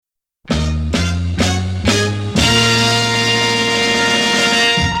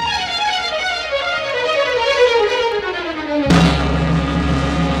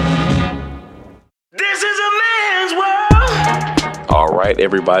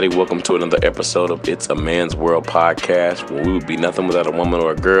everybody? Welcome to another episode of It's a Man's World podcast, where we would be nothing without a woman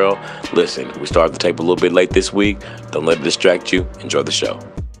or a girl. Listen, we started the tape a little bit late this week. Don't let it distract you. Enjoy the show.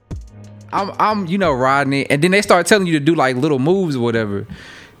 I'm riding it, and then they start telling you to do like little moves or whatever.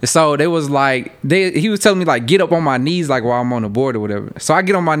 So they was like, he was telling me like get up on my knees like while I'm on the board or whatever. So I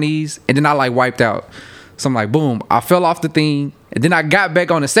get on my knees, and then I like wiped out. So I'm like, boom, I fell off the thing, and then I got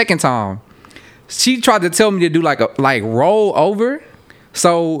back on the second time. She tried to tell me to do like roll over.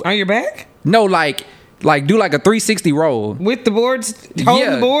 So on your back? No, like do like a 360 roll with the boards. Hold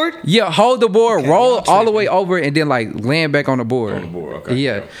the board. Yeah, hold the board, okay, roll all the way over, and then like land back on the board. On the board, okay.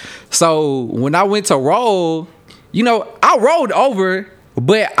 Yeah. So when I went to roll, I rolled over.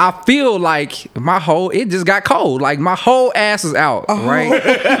 But I feel like it just got cold. Like my whole ass is out, right?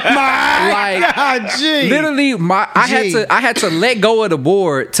 God, gee. Literally, I had to let go of the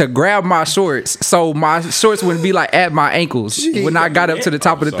board to grab my shorts, so my shorts wouldn't be like at my ankles when I got up to the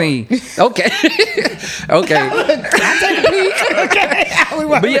top of the thing. Okay, okay. I'll take a peek. Okay,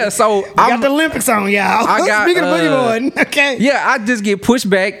 but yeah, so I got the Olympics on, y'all. Speaking of boogie board, okay. Yeah, I just get pushed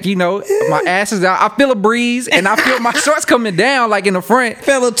back. My ass is out. I feel a breeze, and I feel my shorts coming down like in the front. Felt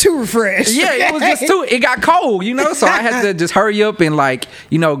a little too refreshed. Yeah, it was just too. It got cold, so I had to just hurry up and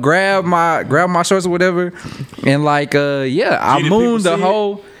grab my shorts or whatever, and I mooned the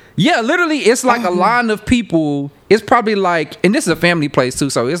whole. Yeah, literally, it's like a line of people. It's probably and this is a family place too,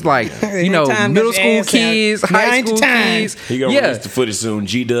 so it's like middle school kids, high school kids. He gonna release the footage soon.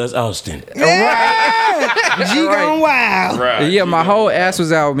 G does Austin. Yeah. G gone wild. Right. Yeah, my whole ass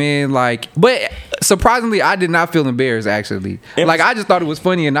was out, man. But surprisingly, I did not feel embarrassed. Actually, I just thought it was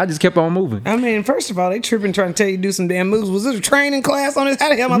funny, and I just kept on moving. I mean, first of all, they tripping trying to tell you to do some damn moves. Was this a training class on this? How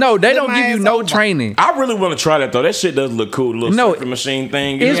the hell? No, they don't give you no training. I really want to try that though. That shit does look cool. The little surfing machine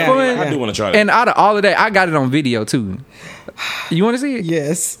thing. It's fun. I do want to try that. And out of all of that, I got it on video too. You want to see it?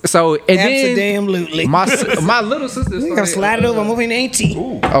 Yes. So and absolutely. My little sister. You gonna slide it over? I'm moving auntie.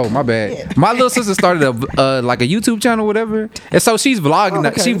 Oh my bad. Yeah. My little sister started a YouTube channel, or whatever, and so she's vlogging.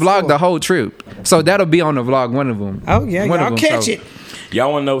 She vlogged the whole trip. So that'll be on the vlog. One of them. Oh yeah, y'all catch it.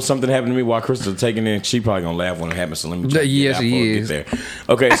 Y'all want to know something happened to me while Crystal taking it? She probably gonna laugh when it happens. So let me check she is. Get there.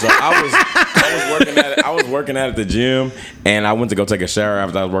 Okay, so I was working at the gym, and I went to go take a shower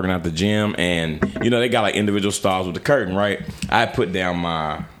after I was working at the gym, and they got like individual stalls with the curtain, right? I put down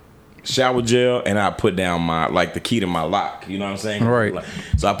my shower gel, and I put down my the key to my lock. You know what I'm saying? Right.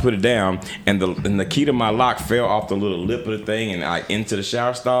 So I put it down, and the key to my lock fell off the little lip of the thing, and into the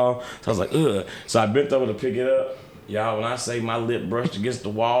shower stall. So I was like, ugh. So I bent over to pick it up. Y'all, when I say my lip brushed against the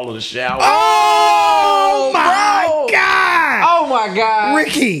wall of the shower. Oh my God! Oh my God!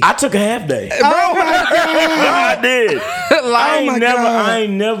 Ricky, I took a half day. Oh my God! I did. I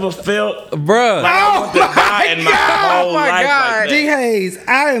ain't never felt, bruh. Like I want to die in my whole life like that. D Hayes,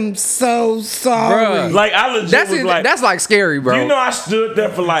 I am so sorry. Bruh. I legit that's like scary, bro. I stood there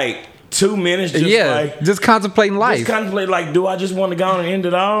for 2 minutes just contemplating life. Just contemplate, do I just want to go on and end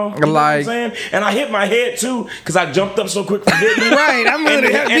it all? You know what I'm saying? And I hit my head too because I jumped up so quick for getting right, I'm gonna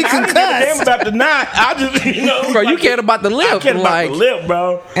be concussed. I didn't give a damn about the knot. I just, bro, you cared about the lip. I cared about the lip,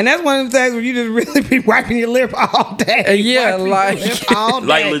 bro. And that's one of the things where you just really be wiping your lip all day. Yeah, all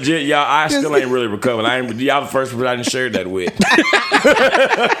day. Legit, y'all, I still ain't really recovered. Y'all the first person I didn't share that with.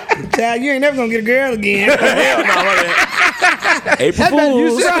 Child, you ain't never gonna get a girl again. Hell no, April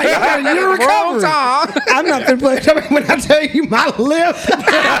Fools. You're recovering. I'm not gonna play when I tell you my lip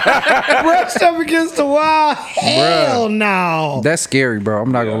brushed up against the wall. Hell no. That's scary, bro.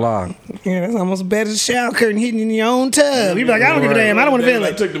 I'm not gonna lie. Yeah, that's almost as bad as a shower curtain hitting in your own tub. You be like, I don't give a damn. I don't want to feel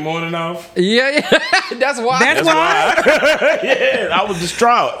it. I took the morning off. Yeah. That's why. That's why. Yeah, I was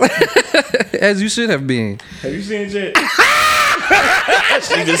distraught. As you should have been. Have you seen shit?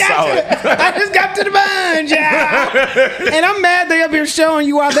 She just saw it. I just got to the bun, y'all. And I'm mad they up here showing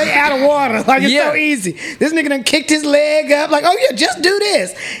you why they out of water. It's so easy. This nigga done kicked his leg up. Oh yeah, just do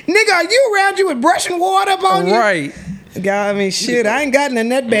this. Nigga, are you around you with brushing water up on you? Right. God, I mean, shit, I ain't got nothing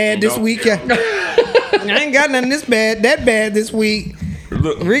that bad this week. I ain't got nothing that bad this week.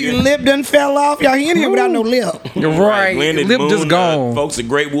 Look, your lip done fell off. Y'all, he in here without no lip. Right. Lip Moon, just gone. Folks at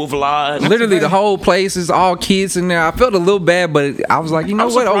Great Wolf Lodge. Literally, the whole place is all kids in there. I felt a little bad, but I was like, you know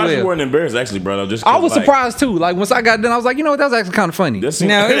what? I'm surprised you weren't embarrassed, actually, bro. I was surprised, too. Once I got done, I was like, you know what? That was actually kind of funny. It was fun.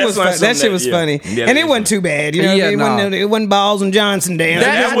 That shit was funny. Yeah, and it wasn't too bad. You know, it wasn't Balls and Johnson dance.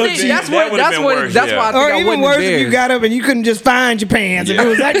 That's why I think or even worse if you got up and you couldn't just find your pants. If it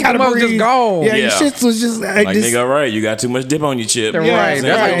was that kind of breeze. Just gone. Yeah, your shits was just like nigga, all right, you got too much dip on your chip. Yeah, Right.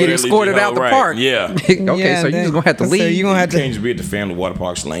 That's how you get escorted out the park. Yeah. Okay, so you just gonna have to leave. So you gonna have You to. can't just be at the family water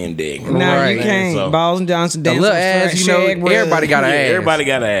park slaying dick. No, Right. you can't. So- Balls and Johnson A dance. little ass, you know, everybody got an Yeah, ass. everybody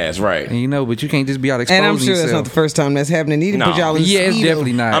got an ass, right? And you know, but you can't just be out exposing And I'm sure that's yourself. not the first time that's happening. Need to No. put y'all in. Yeah, it's speedo.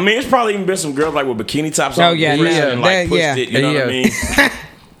 definitely not. I mean, it's probably even been some girls like with bikini tops on. Oh, yeah, dressed yeah, and, like that- pushed yeah. it. You know what I Yeah. mean?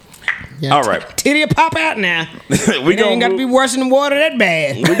 Yeah. All right. Titty will pop out now. we You ain't got to be washing the water that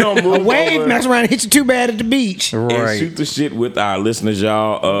bad. We gonna A move wave over mess around and hit you too bad at the beach. and Right. shoot the shit with our listeners,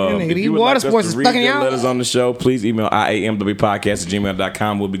 y'all. nigga, If these you would water like us sports to is read fucking your y'all letters on the show, please email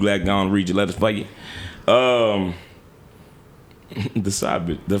iamwpodcast@gmail.com. We'll be glad to go and read your letters for you. The side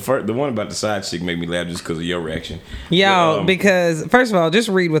bit, the one about the side chick made me laugh just because of your reaction. Yo, But, because first of all, just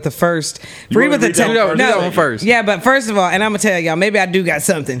read with the first. You Read wanna with the read that ten- one first? Do that one first. Yeah, but first of all, and I'm gonna tell y'all, maybe I do got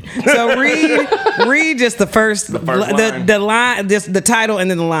something. So read just the first, The first line? the line, just the title and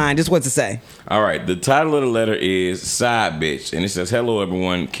then the line. Just what's it say? all right, the title of the letter is Side Bitch, and it says, "Hello,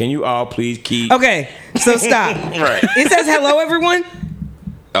 everyone. Can you all please keep?" Okay, so stop. Right. It says hello, everyone.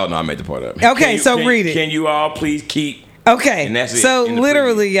 Oh no, I made the part up. Okay, so read it. Can you all please keep? Okay, And that's it, so in the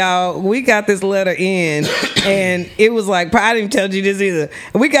literally, y'all, we got this letter in, and it was like, I didn't tell you this either.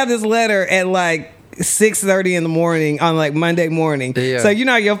 We got this letter at like 6:30 in the morning on like Monday morning. Yeah. So you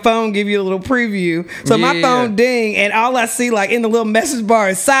know your phone give you a little preview. So my Yeah. phone ding, and all I see like in the little message bar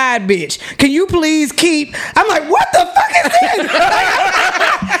is "side bitch." Can you please keep? I'm like, what the fuck is this?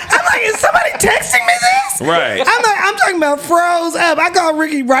 I'm like, is somebody texting me this? Right. I'm talking about froze up. I called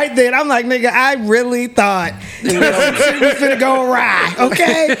Ricky right then. I'm like, nigga, I really thought shit was finna go awry.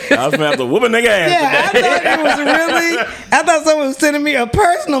 Okay. I was gonna have to whoop a nigga ass Yeah, I today. thought it was really. I thought someone was sending me a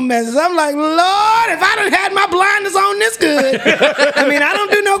personal message. I'm like, Lord, if I done had my blinders on this good. I mean, I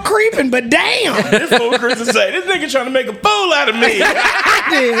don't do no creeping, but damn. This fool Chris is say, this nigga trying to make a fool out of me.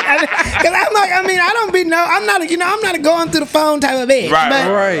 Because I'm like, I mean, I don't be I'm not a going through the phone type of bitch. Right,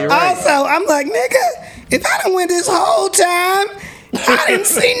 but right. also, I'm like, nigga, if I done went this whole time, I didn't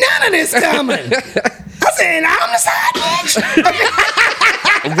see none of this coming. I said, and I'm the side bitch.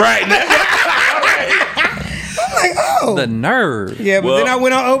 Right. I'm like, oh. The nerve. Yeah, but Well- then I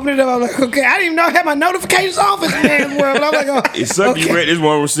went on, opened it up. I'm like, okay, I didn't even know I had my notifications off in man's world. I'm like, oh, It sucked you read this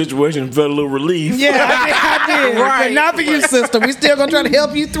one situation and felt a little relief. yeah, I did. Right. But not for you, sister. We still gonna try to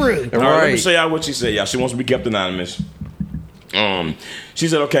help you through. All right, let me Right. show y'all what she said, y'all. She wants to be kept anonymous. She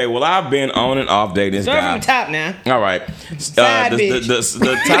said, okay, well, I've been on and off dating this Start guy. from the top now. All right. Side bitch.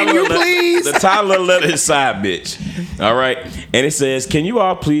 The title you of the- please? The title of the letter is Side Bitch. All right. And it says, can you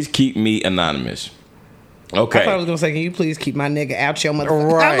all please keep me anonymous? I thought I Okay. was gonna say, can you please keep my nigga out your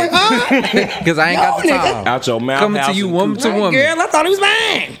motherfucker? Right. I'm like, huh? Because I ain't got the No, nigga. time. Out your mouth. Coming to house, you and woman coochie. to woman. Girl, I thought he was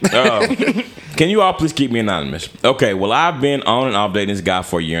mine. Can you all please keep me anonymous? Okay, well, I've been on and off dating this guy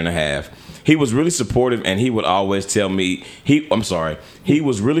for a year and a half. He was really supportive, and he would always tell me he was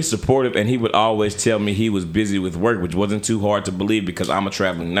really supportive, and he would always tell me he was busy with work, which wasn't too hard to believe because I'm a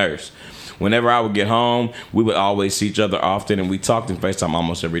traveling nurse. Whenever I would get home, we would always see each other often, and we talked in FaceTime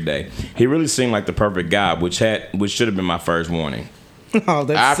almost every day. He really seemed like the perfect guy, which should have been my first warning. Oh,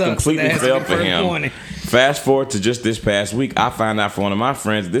 that I sucks. completely That has to fell be for first him. warning. Fast forward to just this past week, I found out from one of my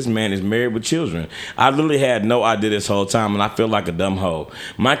friends this man is married with children. I literally had no idea this whole time, and I feel like a dumb hoe.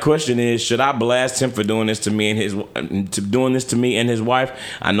 My question is, should I blast him for doing this to me and his wife?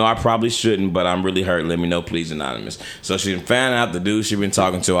 I know I probably shouldn't, but I'm really hurt. Let me know, please, anonymous. So she found out the dude she been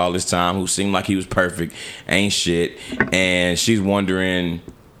talking to all this time, who seemed like he was perfect, ain't shit, and she's wondering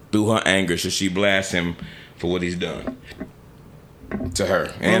through her anger, should she blast him for what he's done to her?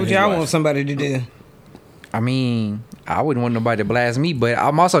 What And would his y'all wife. want somebody to do? I mean, I wouldn't want nobody to blast me, but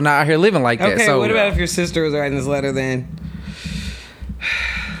I'm also not out here living like that. Okay, So what about if your sister was writing this letter then?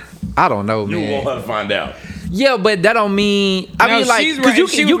 I don't know, You man. want her to find out. Yeah, but that don't mean. I No, mean, like, she's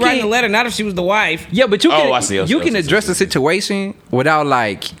because she was writing the letter, not if she was the wife. Yeah, but you can. Oh, I see. You can address the situation without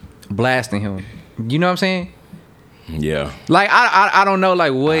like blasting him. You know what I'm saying? Yeah. Like I don't know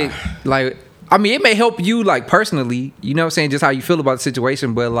like what like. I mean, it may help you like personally. You know what I'm saying? Just how you feel about the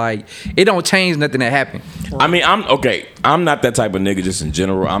situation, but like it don't change nothing that happened. I mean, I'm not that type of nigga just in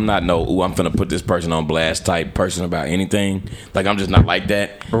general. I'm not I'm finna put this person on blast type person about anything. Like, I'm just not like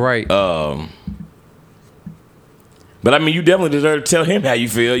that. Right. But I mean, you definitely deserve to tell him how you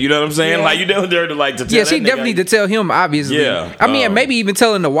feel. You know what I'm saying? Yeah. Like, you definitely deserve to like to tell Yeah, that she nigga definitely how to tell him, obviously. Yeah, I mean, and maybe even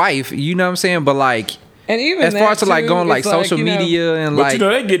telling the wife, you know what I'm saying? But like, And even as far that, as to like too, going like it's like, social you know, media and But like, you know,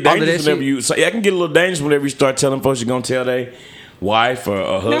 they get all of that dangerous whenever shit. you. So yeah, it can get a little dangerous whenever you start telling folks you're gonna tell their wife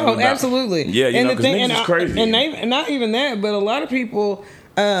or husband. No, about- absolutely. Yeah, you and know, the because thing, niggas is crazy. and not even that, but a lot of people,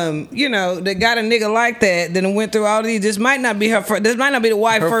 that got a nigga like that, then went through all these. This might not be this might not be the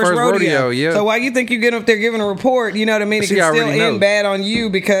wife's Her first rodeo. yeah. So why you think you get up there giving a report? You know what I mean? It She can still already know. end bad on you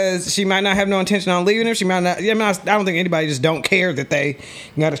because she might not have no intention on leaving him. She might not. I don't think anybody just don't care that they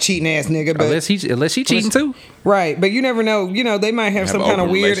got a cheating ass nigga. But Unless she cheating too. right, but you never know. They might have some an kind of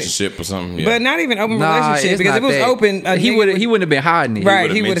open weird relationship or something. Yeah. but not even open relationship it's because not if it was that. open, He wouldn't have been hiding it. Right.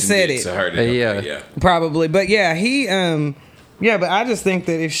 he would've said it. To her. Yeah. probably. But yeah, but I just think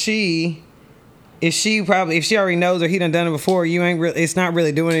that if she already knows or he done it before, it's not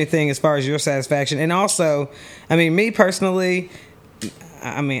really doing anything as far as your satisfaction. And also, me personally,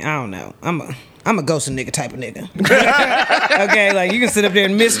 I don't know. I'm a ghosting nigga type of nigga. Okay, like you can sit up there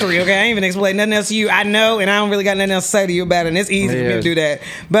in mystery. Okay, I ain't even explain nothing else to you. I know, and I don't really got nothing else to say to you about it. And it's easy for me to do that.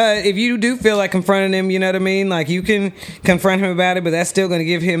 But if you do feel like confronting him, you know what I mean? Like you can confront him about it, but that's still going to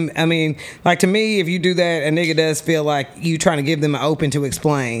give him. Like to me, if you do that, a nigga does feel like you trying to give them an open to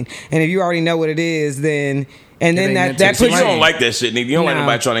explain. And if you already know what it is, then. And then that So puts you don't like that shit, nigga. You don't like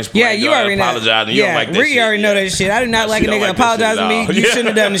nobody trying to explain. Yeah, you already know. Apologizing. You don't like that Ricky shit. already know that shit. I do not like a she don't nigga like that shit apologizing to me. at all. You shouldn't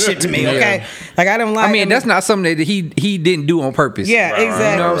have done the shit to me, okay? Like I don't like. That's not something that he didn't do on purpose. Yeah, Right,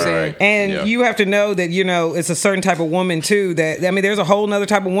 exactly. You know what I'm saying? And you have to know that it's a certain type of woman too. There's a whole nother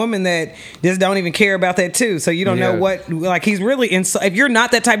type of woman that just don't even care about that too. So you don't know what. Like he's really if you're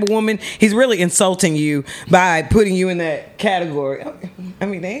not that type of woman, he's really insulting you by putting you in that category. They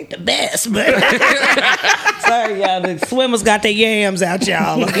ain't the best, but sorry, y'all. The swimmers got their yams out,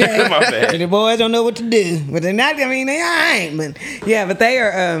 y'all. Okay, My bad. and the boys don't know what to do, but they're not. They ain't. But yeah, but they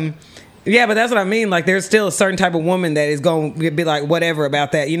are. Yeah, but that's what I mean. Like, there's still a certain type of woman that is going to be like, whatever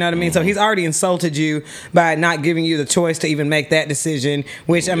about that. You know what I mean? So he's already insulted you by not giving you the choice to even make that decision,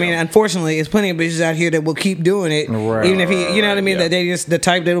 which, unfortunately, there's plenty of bitches out here that will keep doing it. Right. Even if you know what I mean? Yeah. That they just the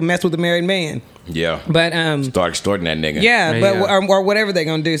type that will mess with a married man. Yeah. But, Start extorting that nigga. yeah, but Yeah. or whatever they're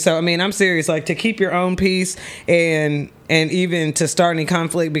gonna do. So I'm serious. Like to keep your own peace and even to start any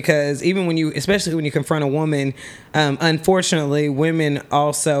conflict, because even especially when you confront a woman, unfortunately, women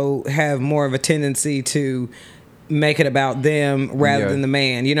also have more of a tendency to make it about them rather than the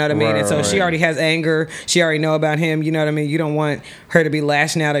man. You know what I mean? Right, and so she right. already has anger. She already know about him. You know what I mean? You don't want her to be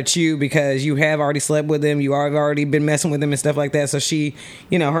lashing out at you because you have already slept with him. You have already been messing with him and stuff like that. So she,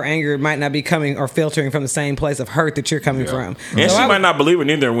 her anger might not be coming or filtering from the same place of hurt that you're coming from. And So she I might would- not believe it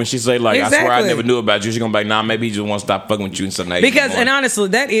either when she say like, I swear I Exactly. never knew about you. She's gonna be like, nah, maybe he just want to stop fucking with you and something. Because and honestly,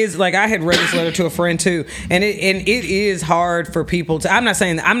 that is like I had read this letter to a friend too, and it is hard for people to. I'm not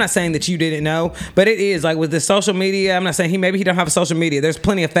saying that you didn't know, but it is like with the social media. I'm not saying maybe he don't have a social media. There's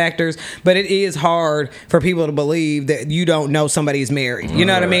plenty of factors, but it is hard for people to believe that you don't know somebody's married. You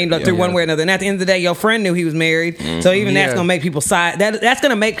know what I mean? Like through one way or another. And at the end of the day, your friend knew he was married, so even that's gonna make people that's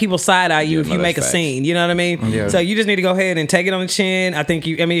gonna make people side eye you if you no, make a that's scene. You know what I mean? Yeah. So you just need to go ahead and take it on the chin. I think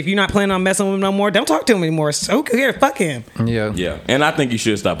if you're not planning on messing with him no more, don't talk to him anymore. So here, fuck him. Yeah. Yeah, and I think you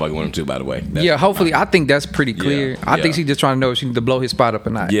should stop fucking with him too. By the way. Yeah, hopefully, I think that's pretty clear. I think yeah. she's just trying to know if she need to blow his spot up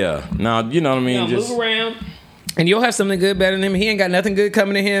or not. Yeah. Now you know what I mean. Move around. And you'll have something good better than him. He ain't got nothing good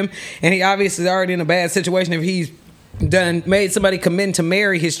coming to him. And he obviously is already in a bad situation if he's made somebody commit to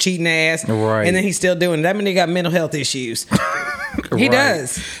marry his cheating ass. Right. And then he's still doing it. That means he got mental health issues. He Right.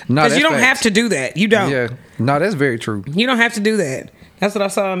 does. No, Because that's you don't facts. have to do that. You don't. Yeah. No, that's very true. You don't have to do that. That's what I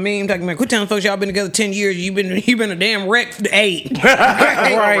saw a meme talking about. Quit telling folks y'all been together 10 years. You've been a damn wreck for 8.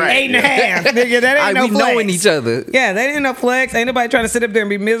 Right. 8 and a half. Nigga, that ain't no we flex. knowing each other. Yeah, that ain't no flex. Ain't nobody trying to sit up there and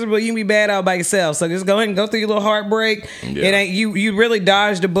be miserable. You can be bad out by yourself. So just go ahead and go through your little heartbreak. Yeah. It ain't you really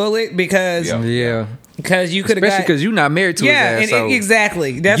dodged a bullet because Yeah. you could have Especially got. because you're not married to his ass. So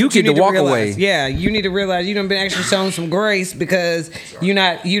exactly. That's you what get to need walk realize. away. Yeah, you need to realize you done been actually shown some grace because you're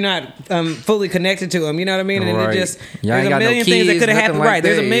not fully connected to him. You know what I mean? And Right. it just Y'all there's ain't a got no million things that kids, could have nothing happened. like Right?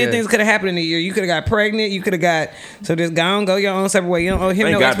 There's a that, million yeah. things that could have happened in a year. You could have got pregnant. You could have got so just go your own separate way. You don't owe him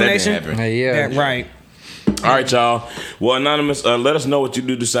Thank no God that didn't explanation. happen. Yeah. Right. All right, y'all. Well, Anonymous, let us know what you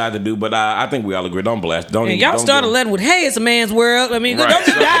do decide to do. But I think we all agree. Don't blast. Don't. And even, y'all don't start a give- letter with, "Hey, it's a man's world." I mean, Right. don't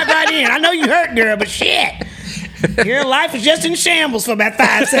just dive right in. I know you hurt, girl, but shit, your life is just in shambles for about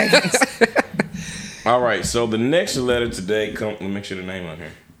 5 seconds. All right. So the next letter today comes. Let me make sure the name on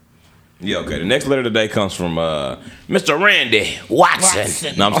here. Yeah. Okay. The next letter today comes from Mr. Randy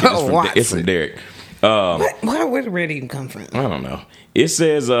Watson. No, I'm just kidding. It's from Derek. Where did Red even come from? I don't know. It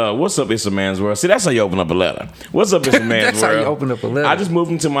says, "What's up? It's a man's world." See, that's how you open up a letter. What's up? It's a man's That's how world. you open up a letter. I just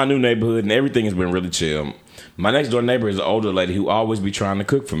moved into my new neighborhood, and everything has been really chill. My next door neighbor is an older lady who always be trying to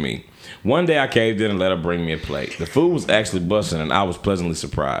cook for me. One day I caved in and let her bring me a plate. The food was actually busting, and I was pleasantly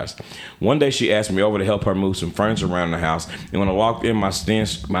surprised. One day she asked me over to help her move some furniture around the house, and when I walked in, my skin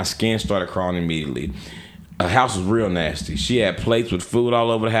started crawling immediately. Her house was real nasty. She had plates with food all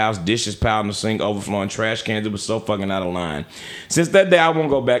over the house, dishes piled in the sink, overflowing trash cans. It was so fucking out of line. Since that day, I won't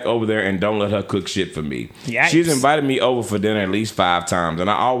go back over there and don't let her cook shit for me. Yikes. She's invited me over for dinner at least 5 times, and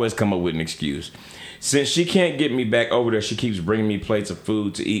I always come up with an excuse. Since she can't get me back over there, she keeps bringing me plates of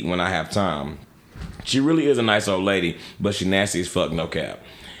food to eat when I have time. She really is a nice old lady, but she nasty as fuck, no cap.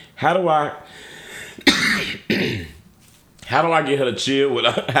 How do I get her to chill with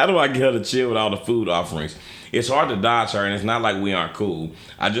all the food offerings? It's hard to dodge her, and it's not like we aren't cool.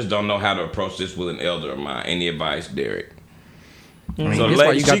 I just don't know how to approach this with an elder of mine. Any advice, Derek? I mean, So, that's why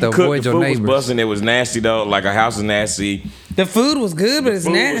lady, you got she to cooked. avoid The your food was neighbors. busting. It was nasty though. Like her house is nasty. The food was good, but it's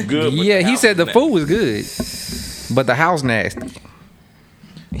Food was nasty. good. but Yeah, the he house said the was food was good, but the house nasty.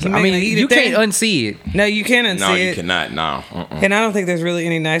 I mean, you can't unsee it. No, you can't unsee No, it. you cannot. No. And I don't think there's really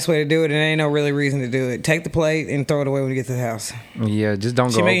any nice way to do it, and there ain't no really reason to do it. Take the plate and throw it away when you get to the house. Yeah, just don't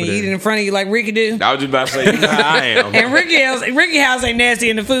She go may over eat it there. in front of you like Ricky do. I was just about to say, you know how I am. And Ricky house ain't nasty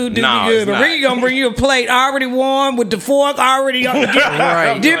and the food do No, be good. it's But not. Ricky gonna bring you a plate already warm with the fork already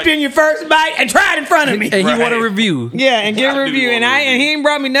Right. dipped in your first bite and try it in front of me. And he Right. want a review. Yeah, and give a I do review. want And a review. he ain't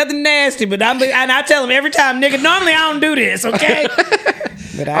brought me nothing nasty, but I tell him every time, nigga, normally I don't do this, okay?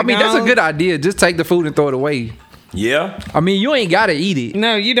 But I mean, that's a don't. good idea. Just take the food and throw it away. Yeah. I mean, you ain't gotta eat it.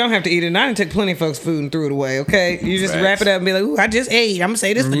 No, you don't have to eat it. And I done took plenty of folks' food and threw it away, okay? You just Facts. wrap it up and be like, ooh, I just ate. I'm gonna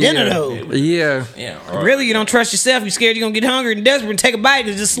say this for dinner, though. Yeah. Yeah. all right. Really, you don't trust yourself. You're scared you're gonna get hungry and desperate and take a bite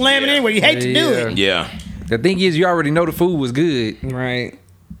and just slam it Yeah. anyway. You hate to do Yeah. it. Yeah. The thing is, you already know the food was good, Right.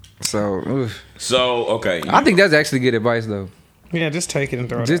 so oof. So okay. I think that's actually good advice, though. Yeah, just take it and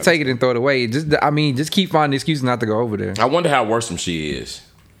throw it Just out. take it and throw it away. Just keep finding excuses not to go over there. I wonder how worrisome she is.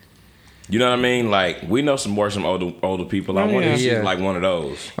 You know what I mean? Like we know some worrisome older people. I wonder if she's Yeah. like one of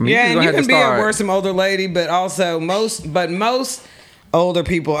those. I mean, Yeah, just and gonna you have can to be a start- worrisome older lady, but also most older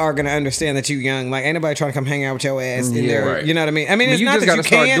people are gonna understand that you young. Like ain't nobody trying to come hang out with your ass in Yeah. there. Right. You know what I mean? I mean, I mean, it's you not just that gotta you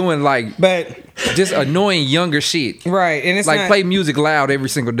start can't, doing like but just annoying younger shit. right, and it's Like not, play music loud every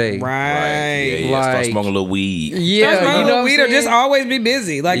single day. right. Yeah, yeah. Start Like- smoking a little weed. Yeah, Start smoking you know a little what I'm weed or just saying? always be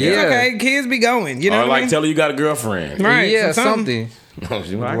busy. Like it's Yeah. okay, kids be going. You know Or what I like mean? tell her you got a girlfriend. Right, Yeah, so something. I gotta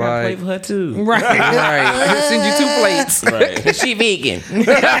play Like- for her too. Right. Right. Send you 2 plates. Right. She vegan.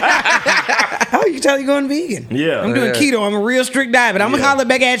 Oh, you can tell you're going vegan. Yeah. I'm doing Yeah. keto. I'm a real strict diet, but I'm gonna Yeah. holler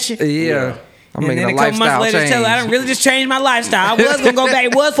back at you. Yeah. I'm And making then a a couple months lifestyle later, change. tell her I done really just changed my lifestyle. I was gonna go back.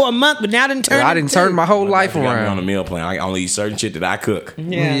 It was for a month, but now I didn't turn. I didn't turn my whole life I got me on a around. meal plan. I only eat certain shit that I cook.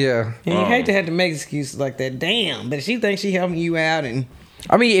 Yeah. Yeah. And you hate to have to make excuses like that. Damn. But she thinks she helping you out and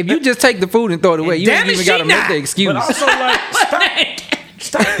I mean, if you just take the food and throw it away, you Damn ain't it, even she gotta make not. the excuse. But also, like,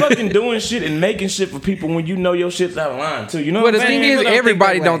 stop fucking doing shit and making shit for people when you know your shit's out of line too. You know But what the I'm thing saying? is, People don't think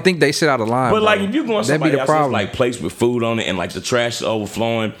everybody that don't way. think they shit out of line. But bro. like, if you going That'd be somebody the else's problem. like place with food on it and like the trash is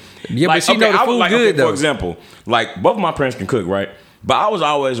overflowing. Yeah, like, but she know the I was food like, good, For though. example, like both of my parents can cook, right? But I was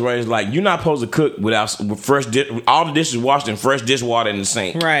always raised like you're not supposed to cook with fresh all the dishes washed in fresh dishwater in the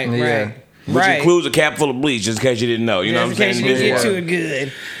sink, right, Yeah. right, Which right. includes a cap full of bleach, just in case you didn't know. You know what I'm Just in saying? case you get Dishwater. to it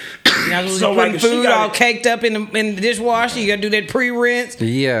good. Now, So, so like, putting if she food got all it- caked up in the dishwasher, you gotta do that pre-rinse.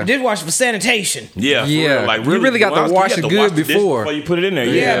 Yeah. Dishwasher for sanitation. Yeah, for Yeah. real. Like You really got to you wash have it to good wash the dish before. you put it in there.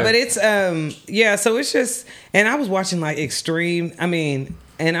 Yeah, Yeah. but it's so it's just, and I was watching like Extreme. I mean,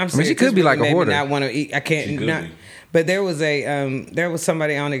 and I'm serious, she could this be like a really made me hoarder. Not want to eat. I can't She could not. be. But there was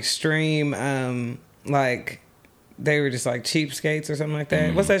somebody on Extreme, like they were just like cheapskates or something like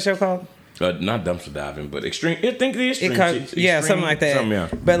that. What's that show called? Not dumpster diving, but extreme. I think the extreme. Yeah, extreme- something like that. Something, yeah.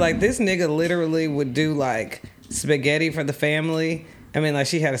 But like this nigga literally would do like spaghetti for the family. I mean, like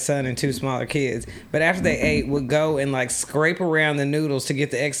she had a son and 2 smaller kids. But after they ate, would go and like scrape around the noodles to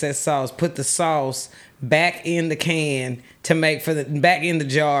get the excess sauce, put the sauce back in the can to make back in the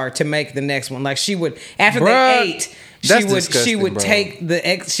jar to make the next one. Like she would after Bruh, they ate. that's She disgusting, would bro.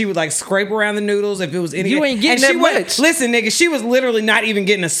 take she would like scrape around the noodles if it was any. You ain't getting and she that would- much. Listen, nigga, she was literally not even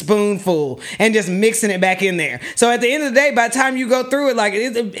getting a spoonful and just mixing it back in there. So at the end of the day, by the time you go through it, like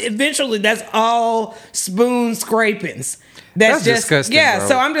eventually that's all spoon scrapings. That's just disgusting, Yeah, bro.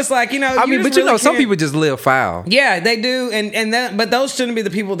 so I'm just like, I mean, but you know, some people just live foul. Yeah, they do, but those shouldn't be the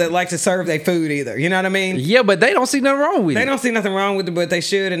people that like to serve their food either. You know what I mean? Yeah, but they don't see nothing wrong with They it. don't see nothing wrong with it, but they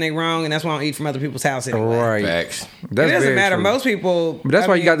should, and they wrong, and that's why I don't eat from other people's house anyway. Right. Facts. That's It doesn't very matter. true. Most people. But that's I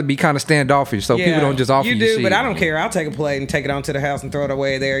why mean, you got to be kind of standoffish, so people don't just offer you do, shit. but I don't care. I'll take a plate and take it onto the house and throw it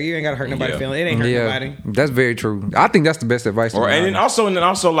away there. You ain't got to hurt nobody Yeah. feeling. It ain't hurt Yeah, nobody. that's very true. I think that's the best advice. Or and then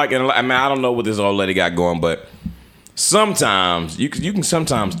also like, and I mean, I don't know what this old lady got going, but sometimes you can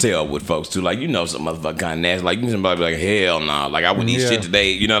sometimes tell with folks too. Like, you know, some motherfucker kind of nasty. Like, you can somebody be like, hell no, like I wouldn't eat Yeah. shit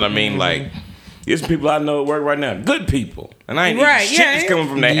today. You know what I mean? Like, there's some people I know at work right now, good people, and I ain't Right, eating shit yeah, that's yeah. coming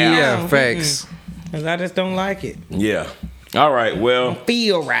from their house. Yeah, facts. Cause I just don't like it. Yeah. All right. Well,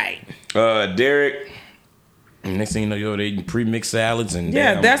 Feel right. Derek. Next thing you know, you're eating pre-mixed salads and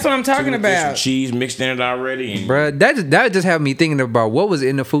Yeah, that's what I'm talking tuna fish about. with cheese mixed in it already. And Bruh, that just had me thinking about what was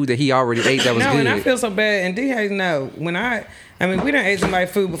in the food that he already ate that was No, good. and I feel so bad. And D-Hayes, no. I mean, we done ate somebody's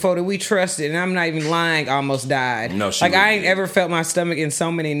food before that we trusted, and I'm not even lying, almost died. No, she like, I wouldn't. ain't ever felt my stomach in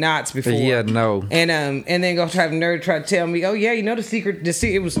so many knots before. Yeah, no. And then go try to nerd try to tell me, oh, yeah, you know the secret,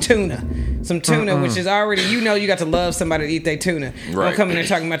 it was tuna. Some tuna, which is already, you got to love somebody to eat their tuna. Right. Don't come in there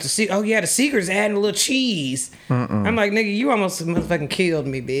talking about the secret. Oh, yeah, the secret is adding a little cheese. I'm like, nigga, you almost motherfucking killed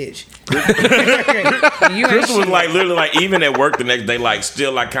me, bitch. You ain't Chris was shit. like literally like even at work the next day, like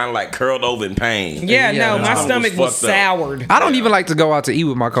still like kind of like curled over in pain. Yeah, Yeah, no, no. my Stomach stomach was was fucked up. soured. I don't even like to go out to eat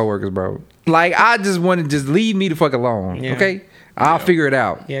with my coworkers, bro. Like, I just want to just leave me the fuck alone. Yeah. Okay, I'll figure it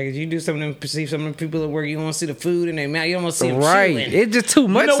out. Yeah, because you do some of them, perceive some of the people at work, you want to see the food in their mouth, you don't want to see them Right, chewing. it's just too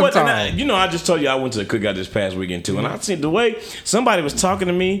much You know what? And sometimes. I just told you I went to the cookout this past weekend too, and I seen the way somebody was talking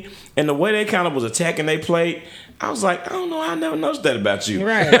to me and the way they kind of was attacking their plate. I was like, I don't know, I never noticed that about you.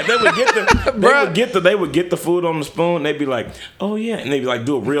 Right. Like, they would get the food on the spoon. And they'd be like, oh yeah, and they'd be like,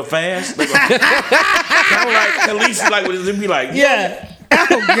 do it real fast. Kind of like at least like it'd be like Yeah.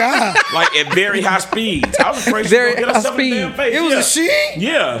 Oh, God. like at very high speeds. I was afraid she Very was gonna get high herself in the damn speed. face. It was a she?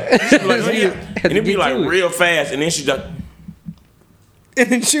 Yeah. She'd be like, oh, yeah. Had And to it'd be get like to it. real fast, and then she just And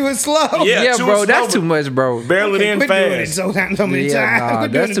then she was slow. Yeah. Yeah, too bro, slow, that's but too much, bro. barely Okay, in quit doing it fast. so many Yeah, times. nah, We're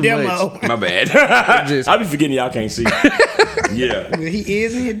doing that's a too demo. much. My bad. Just- I be forgetting y'all can't see. Yeah. He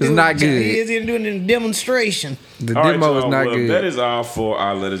is here doing not good. He is here doing a demonstration. The All right, demo is y'all. not Well, good. that is all for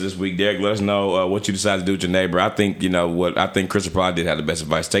our letters this week. Derek, let us know what you decided to do with your neighbor. I think I think Crystal probably did have the best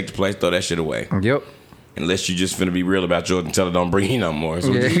advice. Take the place, throw that shit away. Yep. Unless you just finna be real about yours and tell her don't bring you no more.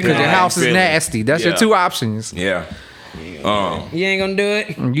 So Yeah, just, because your house is feeling. nasty. That's your Yeah. two options. Yeah. You ain't gonna do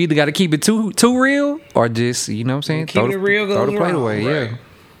it. You either got to keep it too real or just, you know what I'm saying? Keeping it real throw the goes plate wrong. away. Right. Yeah.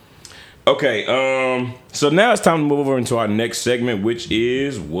 Okay, so now it's time to move over into our next segment, which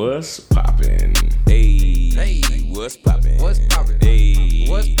is What's Poppin'. Hey, what's poppin'? What's poppin'? Hey,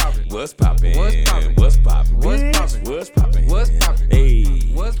 What's poppin'? What's poppin'? What's poppin'? What's poppin'? What's poppin'? What's poppin'? What's poppin'? Hey.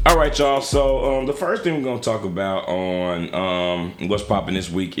 What's All right, y'all. So the first thing we're gonna talk about on What's Poppin' this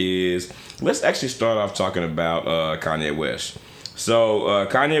week is let's actually start off talking about Kanye West. So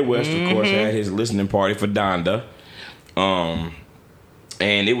Kanye West, of course, had his listening party for Donda.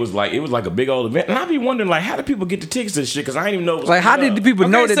 And it was like a big old event, and I be wondering like how do people get the tickets to this shit? Because I didn't even know. It was Like, how coming did the up. people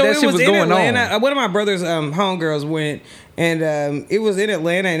know that so that it shit was in going Atlanta. on? One of my brother's homegirls went, and it was in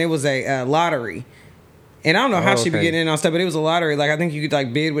Atlanta, and it was a lottery. And I don't know how she be okay. getting in on stuff, but it was a lottery. Like, I think you could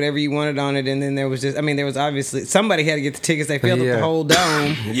like bid whatever you wanted on it, and then there was there was obviously somebody had to get the tickets. They filled up Yeah. the whole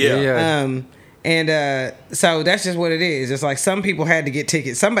dome. Yeah. So that's just what it is. It's like some people had to get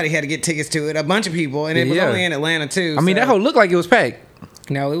tickets. Somebody had to get tickets to it. A bunch of people, and it was Yeah. only in Atlanta too. I mean, so- that whole looked like it was packed.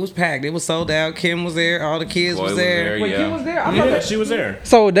 No, it was packed. It was sold out. Kim was there. All the kids Boy, was it there. Wait, yeah. Kim was there? I thought Yeah, that- she was there.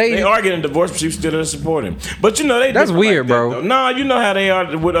 So They are getting divorced, but she was still there to support him. But you know they That's different weird, like that, bro. though. Nah, you know how they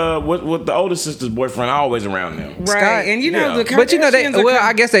are with the older sister's boyfriend always around them. Right, Scott- and you know Yeah. the Kardashians But you know, are well, kind-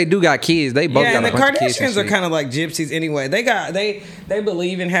 I guess they do got kids. They both yeah, got and a the bunch of kids and Kardashians are shit. kind of like gypsies anyway. They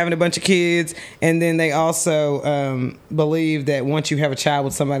believe in having a bunch of kids, and then they also believe that once you have a child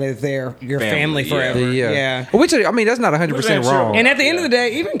with somebody, that they're your family Family, forever. Yeah. Which, I mean, that's not 100% Which ain't wrong. true. And at the end of Yeah. the day,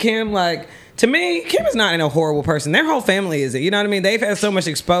 even Kim, like, to me, Kim is not a horrible person. Their whole family is it. You know what I mean? They've had so much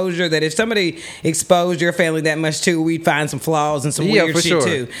exposure that if somebody exposed your family that much too, we'd find some flaws and some Yeah, weird for shit sure.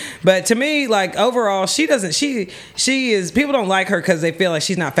 too. But to me, like, overall, she is, people don't like her because they feel like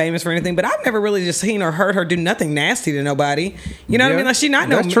she's not famous for anything. But I've never really just seen or heard her do nothing nasty to nobody. You know what I Yeah, mean? Like,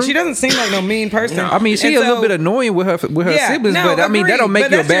 that's true. she doesn't seem like no mean person. I mean, she And a little so- bit annoying with her siblings, but I mean, that don't make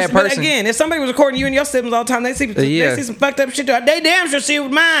but you a that's bad just- but person. again, if somebody was recording you and your siblings all the time, they see some fucked up shit. They damn sure see it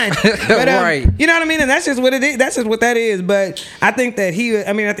with mine. But, Right. You know what I mean? And that's just what it is. That's just what that is. But I think that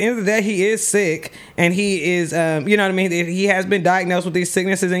at the end of the day, he is sick, and he is, you know what I mean? He has been diagnosed with these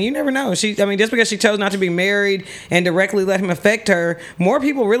sicknesses, and you never know. Just because she chose not to be married and directly let him affect her, more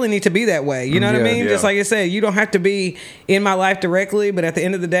people really need to be that way. You know what I Yeah. mean? Yeah. Just like I said, you don't have to be in my life directly, but at the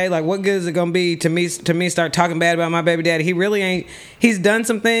end of the day, like, what good is it gonna be to me start talking bad about my baby daddy? He really ain't. He's done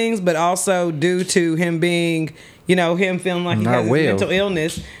some things, but also due to him being, him feeling like he Not has his well. mental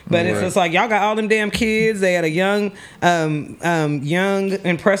illness. But it's Right. just like y'all got all them damn kids. They had a young,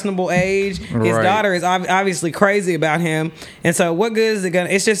 impressionable age. His Right. daughter is obviously crazy about him. And so what good is it gonna?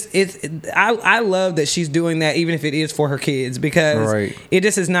 I love that she's doing that, even if it is for her kids, because Right. it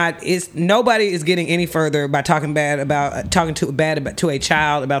just is not. It's nobody is getting any further by talking bad about to a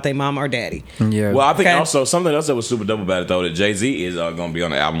child about their mom or daddy. Yeah. Well, I think Okay. also something else that was super dope about it though, that Jay-Z is going to be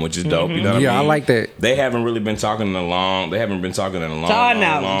on the album, which is dope. You know what Yeah, I I mean? like that. They haven't really been talking in a long. They haven't been talking in a long, To our long,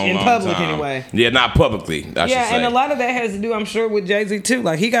 knowledge, long, in long public time. anyway. Yeah, not publicly. I should Yeah, say. and a lot of that has to do, I'm sure, with Jay-Z too.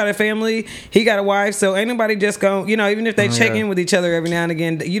 Like, he got a family, he got a wife, so ain't nobody just go, even if they check in with each other every now and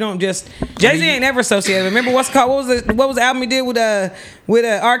again, you don't just, Jay-Z ain't ever associated. Remember what was the album he did with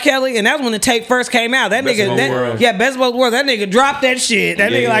R. Kelly? And that was when the tape first came out. That Best of nigga, Both Worlds. Best of Both Worlds. That nigga dropped that shit.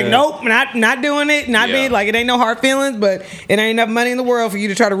 That nigga like, nope, not doing it, not Yeah. being like, it ain't no hard feelings, but it ain't enough money in the world for you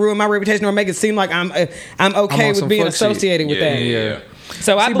to try to ruin my reputation or make it seem like I'm okay I'm on with some being fuck shit. associated with that. Yeah.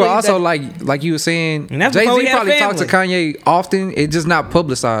 So I See, believe but also that, like you were saying, And that's Jay before he Z had a probably talks to family. Kanye often. It's just not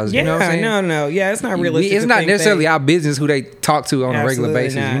publicized. You know what I'm saying? no, yeah, it's not realistic. It's to not think necessarily that- our business who they talk to on a regular Absolutely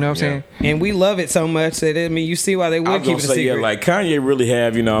basis. not. You know what I'm Yeah. saying? And we love it so much that you see why they I would was keep gonna it a say, secret. yeah, like Kanye really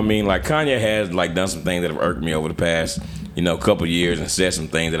have, like Kanye has like done some things that have irked me over the past, couple years and said some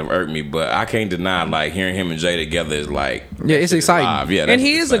things that have irked me, but I can't deny like hearing him and Jay together is like, Yeah, it's shit is exciting. live. Yeah, and that's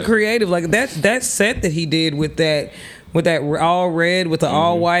he is exciting. a creative. Like that set that he did with that all red with the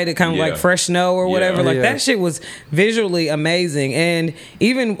all white, it kind of Yeah. like fresh snow or whatever. Yeah. Like Yeah. that shit was visually amazing. And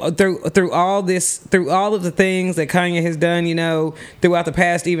even through all of the things that Kanye has done, throughout the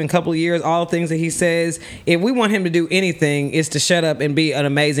past even couple of years, all the things that he says, if we want him to do anything, is to shut up and be an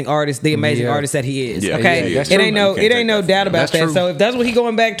amazing artist, the amazing Yeah. artist that he is. Yeah, okay, yeah, that's it true. ain't You no can't take doubt that from about That's that. true. So if that's what he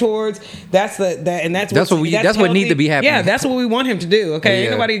going back towards, that's what need to be happening. Yeah, that's what we want him to do. Okay, ain't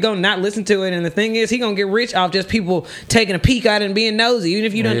Yeah. nobody gonna not listen to it. And the thing is, he gonna get rich off just people taking a peek at it and being nosy. Even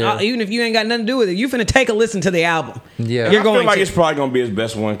if you don't, Yeah. even if you ain't got nothing to do with it, you finna take a listen to the album. Yeah. You're I going feel like to. it's probably gonna be his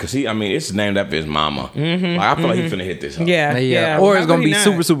best one because it's named after his mama. Like, I feel like he's finna hit this. Huh? Yeah. Or it's How gonna could be he not?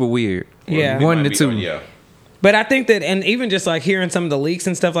 super, super weird. Yeah. He One might to be- two. Yeah. But I think that, and even just like hearing some of the leaks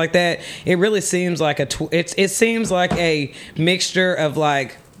and stuff like that, it really seems like it seems like a mixture of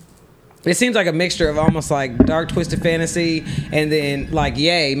like. It seems like a mixture of almost like Dark Twisted Fantasy and then like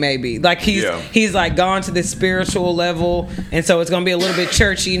Ye maybe. Like he's like gone to this spiritual level, and so it's gonna be a little bit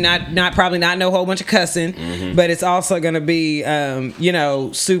churchy, not probably not no whole bunch of cussing, but it's also gonna be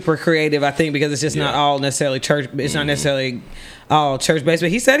super creative, I think, because it's just not all necessarily church. It's not necessarily all church based.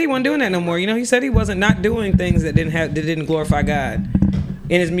 But he said he wasn't doing that no more. He said he wasn't not doing things that didn't glorify God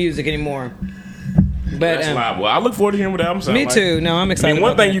in his music anymore. But That's live. Well, I look forward to hearing what the album sounds me like. too. No, I'm I excited. mean,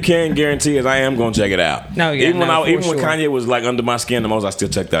 one about thing that. you can guarantee is I am gonna check it out. No, yeah, even when for sure. Kanye was like under my skin the most, I still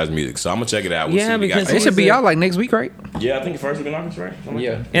checked out his music. So I'm gonna check it out. We'll Yeah, see what he got because going. It should be was a- out like next week, right? Yeah, I think the first week in August, right? Something like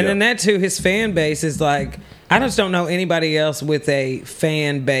Yeah. that. And then that too, his fan base is like, I just don't know anybody else with a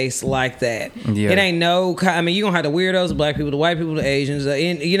fan base like that. Yeah. It ain't no, I mean, you gonna have the weirdos, the black people, the white people, the Asians,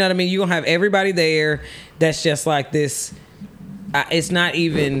 you know what I mean? You gonna have everybody there that's just like this. It's not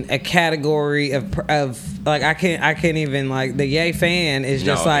even a category of like I can't even like the Ye fan is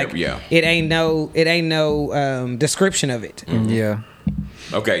just No, like yeah. it ain't no description of it. Yeah.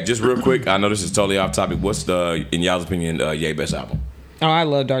 Okay, just real quick. I know this is totally off topic. What's in y'all's opinion, Ye best album? Oh, I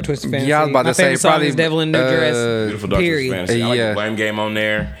love Dark Twisted Fantasy. Yeah, I was about My to say favorite song probably, is Devil in a New Dress. Beautiful Dark Twisted Period. Fantasy. I like Yeah. the Blame Game on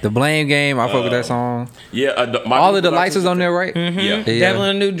there. The Blame Game. I fuck with that song. Yeah, All of the lights is on there, right? Yeah, Yeah. Devil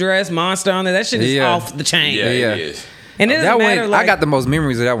in a New Dress, Monster on there. That shit is Yeah. off the chain. yeah, Yeah. it is. And it doesn't That matter. one, Like, I got the most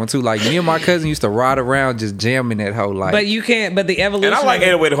memories of that one too. Like me and my cousin used to ride around just jamming that whole like. but you can't. But the evolution. And I like of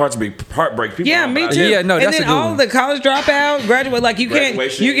it- 808 Heartbreak. People Yeah, don't me like too. it. Yeah, no, and that's then a good all one. the college dropout, graduate, like you can't,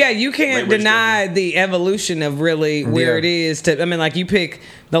 Graduation. you can't Graduation. deny the evolution of really where Yeah. it is. To I mean, like you pick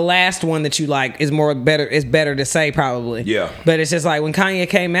the last one that you like is better to say probably. Yeah. But it's just like when Kanye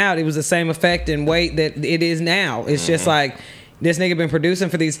came out, it was the same effect and weight that it is now. It's just like. This nigga been producing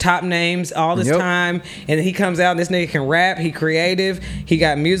for these top names all this Yep. time, and he comes out. And this nigga can rap. He creative. He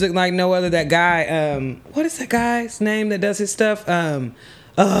got music like no other. That guy, what is that guy's name that does his stuff?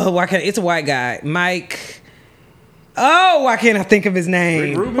 Why can't it's a white guy, Mike? Oh, why can't I think of his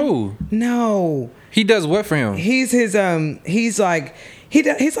name? Who? No, He does what for him? he's his he's like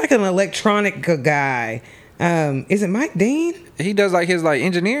he's like an electronic guy. Is it Mike Dean? He does like his like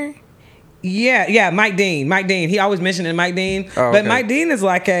engineering. Yeah, Mike Dean. He always mentioned Mike Dean, Oh, but okay. Mike Dean is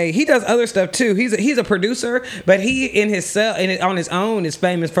like he does other stuff too. He's a producer, but he in his cell on his own is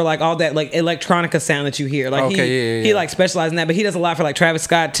famous for like all that like electronica sound that you hear. Like Okay, he yeah. like specializes in that, but he does a lot for like Travis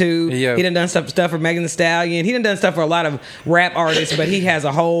Scott too. Yeah. He done stuff for Megan Thee Stallion. He done stuff for a lot of rap artists, but he has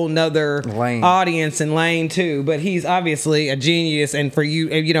a whole nother Lane. audience and lane too. But he's obviously a genius, and for you,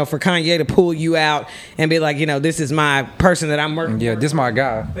 for Kanye to pull you out and be like, this is my person that I'm working. Yeah, this my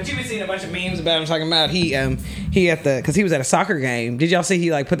guy. But you've been seeing a bunch of memes about him talking about he because he was at a soccer game. Did y'all see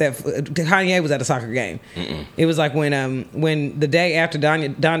he like put that Kanye was at a soccer game? It was like when the day after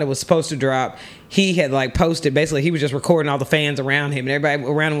Donda was supposed to drop, he had like posted basically he was just recording all the fans around him, and everybody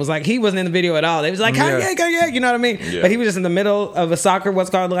around him was like he wasn't in the video at all. They was like Kanye, you know what I mean? Yeah. But he was just in the middle of a soccer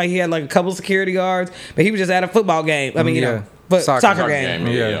like he had like a couple security guards, but he was just at a football game. I mean, soccer game.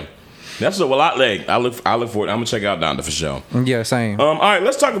 Yeah. That's what. Well, I look forward. I'm gonna check out Donda for sure. Yeah, same. All right,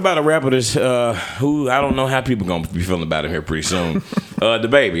 let's talk about a rapper that's who I don't know how people gonna be feeling about him here pretty soon. The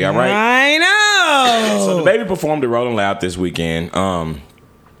Baby, all right. I know. So the Baby performed at Rolling Loud this weekend.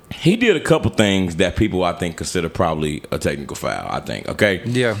 He did a couple things that people I think consider probably a technical foul. I think. Okay.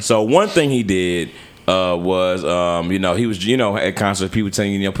 Yeah. So one thing he did was he was at concerts people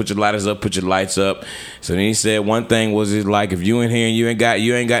telling you put your lighters up, put your lights up. So then he said one thing was like if you in here and you ain't got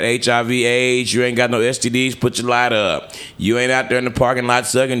HIV/AIDS, you ain't got no STDs, put your light up. You ain't out there in the parking lot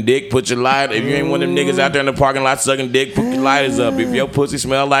sucking dick, put your light. If you ain't one of them niggas out there in the parking lot sucking dick, put your lighters up. If your pussy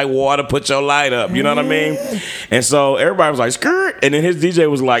smell like water, put your light up. You know what I mean? And so everybody was like skirt, and then his DJ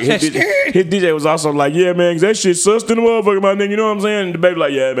was like his DJ was also like, yeah man, that shit sus to the motherfucker, my nigga. You know what I'm saying? And the Baby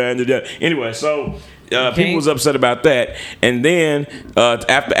like, yeah man. Anyway, so. People was upset about that, and then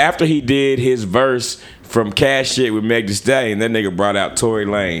after he did his verse from Cash Shit with Meg Thee Stallion, that nigga brought out Tory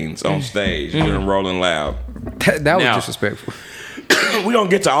Lanez on stage during Rolling Loud. That was Now- disrespectful. We don't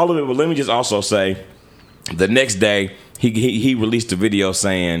get to all of it, but let me just also say, the next day he released a video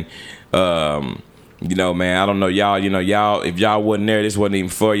saying, man, I don't know y'all. If y'all wasn't there, this wasn't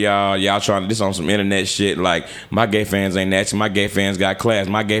even for y'all. Y'all trying to this on some internet shit. Like my gay fans ain't nasty. My gay fans got class.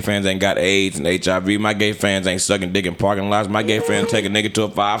 My gay fans ain't got AIDS and HIV. My gay fans ain't sucking dick in parking lots. My gay fans take a nigga to a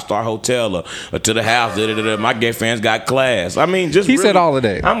 5-star hotel or to the house. My gay fans got class. I mean, just He really, said all of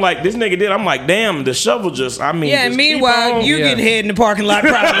that. I'm like, this nigga did. I'm like, damn, the shovel just. I mean, Yeah, just meanwhile, keep on. you Yeah. getting head in the parking lot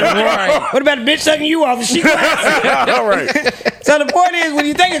probably. Right. What about a bitch sucking you off? Is she classy? All right. So the point is, when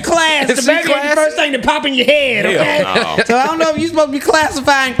you think of class, the Is she Baby is the classy? first thing to pop in your head, okay? Hell no. So I don't know if you're supposed to be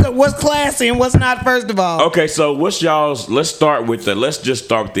classifying what's classy and what's not, first of all. Okay, so what's y'all's? Let's just start with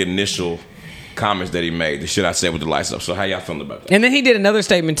the initial comments that he made. The shit I said with the lights up. So how y'all feeling about that? And then he did another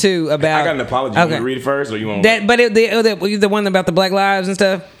statement, too, about... I got an apology. You want me to read it first, or you want the one about the Black Lives and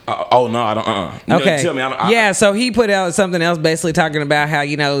stuff? oh no, I don't. Okay. Tell me. Yeah, so he put out something else basically talking about how,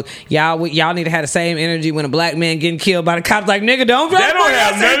 y'all need to have the same energy when a black man getting killed by the cops. Like, nigga, don't drive. That don't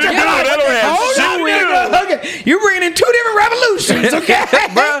have nothing to do. That don't have Hold shit on, to do. nigga. Okay. You're bringing in two different revolutions, okay?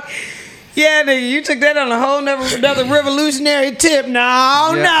 Bro. Yeah, nigga, you took that on a whole another revolutionary tip. No,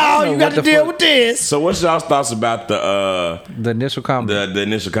 I don't know you got what to the deal fuck. with this. So what's y'all's thoughts about the initial comment. the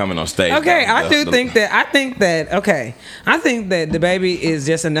initial comment on stage? Okay, though? I think that the Baby is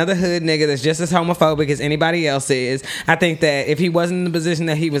just another hood nigga that's just as homophobic as anybody else is. I think that if he wasn't in the position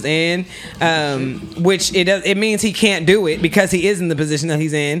that he was in, which it means he can't do it because he is in the position that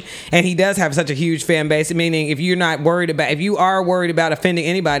he's in, and he does have such a huge fan base. Meaning, if you are worried about offending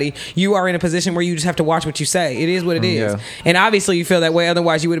anybody, you are in a position where you just have to watch what you say. It is what it is, Yeah. and obviously you feel that way.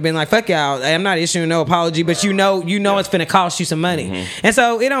 Otherwise, you would have been like, "Fuck y'all, I'm not issuing no apology." But you know it's finna cost you some money, and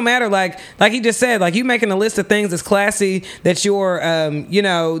so it don't matter. Like he just said, like you making a list of things that's classy that your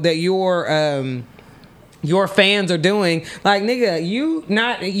fans are doing. Like, nigga,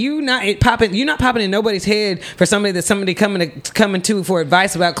 you're not popping in nobody's head for somebody coming to for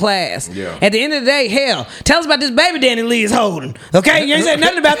advice about class. Yeah. At the end of the day, hell, tell us about this baby Danny Lee is holding. Okay, you ain't said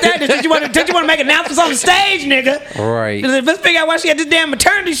nothing about that. Did you want to make announcements on the stage, nigga? Right. Let's figure out why she had this damn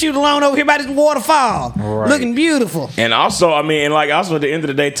maternity shoot alone over here by this waterfall, Right. looking beautiful. And also, at the end of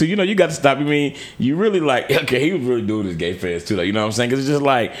the day, too, you got to stop. I mean, you really he was really doing his gay fans, too, though. You know what I'm saying? Because it's just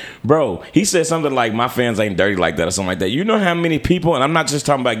like, bro, he said something like, my fans ain't dirty like that or something like that. You know how many people, and I'm not just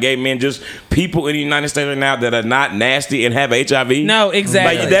talking about gay men, just people in the United States right now that are not nasty and have HIV? No,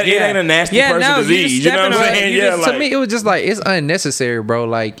 exactly. Like, it ain't a nasty person disease. You know what I'm saying? To me, it was just like, it's unnecessary, bro.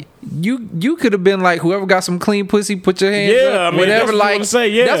 Like, you could have been like, whoever got some clean pussy, put your hands Yeah, up. I mean, whatever. that's what you Like wanna say,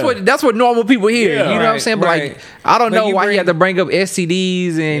 yeah. that's what normal people hear. Yeah. You know what I'm saying? But Right, like, I don't But know you why he bring- had to bring up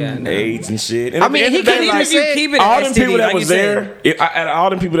STDs and AIDS and shit. And I at the mean, end he of the could day, even like, say keep it all at them STD, people that like was you there, out of all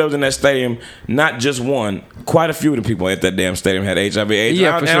them people that was in that stadium, not just one, quite a few of the people at that damn stadium had HIV/AIDS.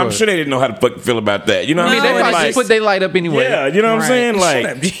 Yeah, and for I'm sure. sure they didn't know how to fucking feel about that. You know what I mean, they I mean? probably Like, just put their light up anyway. yeah, you know what I'm saying? Like,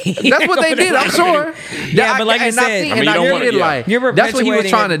 That's what they did, I'm sure. Yeah, but like you and said, think- I mean, and you I don't get wanna- it, yeah. like, You're that's what he was perpetuating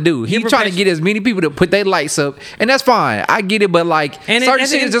trying to it. do. He You're trying to get as many people to put their lights up, and that's fine. I get it, but like And certain and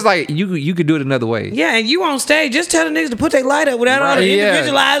shit then- is just like you could do it another way. Yeah, and you on stage, just tell the niggas to put their light up without all the Right, yeah.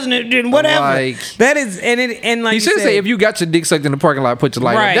 individualizing it and whatever. Like- that is, and like You should said, say if you got your dick sucked in the parking lot, put your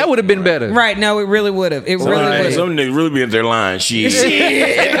light Right. up. That would have been better. right, no, it really would have. It really would have. some niggas really be in their line. Shit.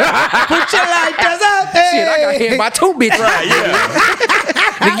 Put your lighters up, hey. Shit, I got hit by two bitches. Right,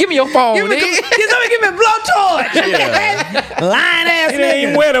 yeah. Then give me your phone, Give me, nigga. give me a blowtorch. Lying ass It ain't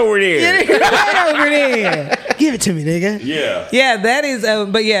nigga. wet over there. Right over there. Give it to me, nigga. Yeah. Yeah, that is.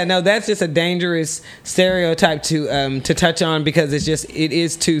 But yeah, no, that's just a dangerous stereotype to touch on because it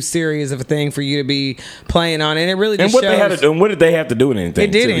is too serious of a thing for you to be playing on, and it really And just what shows. they had to, and what did they have to do with anything?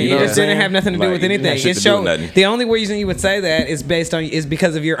 It didn't. too, you know It what just I'm didn't saying? have nothing to do Like, with it didn't have anything. shit It to do with showed nothing. the only reason you would say that is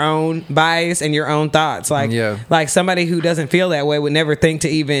because of your own bias and your own thoughts. Like Yeah. like somebody who doesn't feel that way would never think to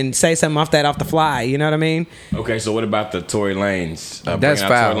even say something off the fly. You know what I mean? Okay, so what about the Tory Lanez? That's bringing out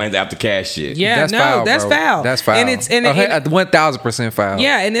foul. Tory Lanez after cash shit. Yeah, That's no, foul, that's bro. foul. That's foul. And it's and, a and 1,000% foul.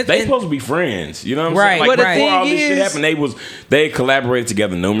 yeah, and it's They and, supposed to be friends, you know what I'm Right, saying? Like but the before all thing this shit is- happened, they collaborated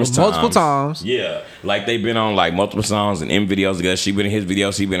together numerous times, Multiple times. Yeah, like they've been on like multiple songs and in videos together. She been in his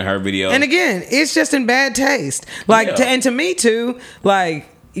videos, he been in her videos. And again, it's just in bad taste. Like, Yeah. and to me too, like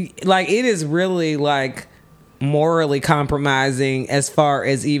it is really like morally compromising as far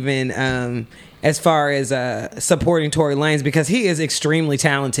as even supporting Tory Lanez because he is extremely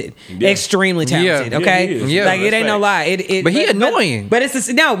talented, Yeah. extremely talented. Yeah, Okay, he is. Yeah. like it That's ain't no facts. lie. But he annoying. But it's this,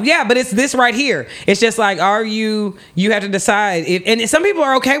 no, yeah. But it's this right here. It's just like, are you? You have to decide. And some people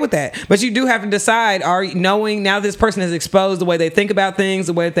are okay with that, but you do have to decide. Are knowing now this person has exposed the way they think about things,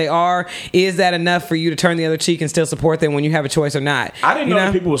 the way that they are. Is that enough for you to turn the other cheek and still support them when you have a choice or not? I didn't You know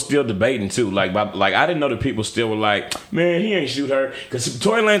that people were still debating too. Like I didn't know that people still were like, man, he ain't shoot her. Because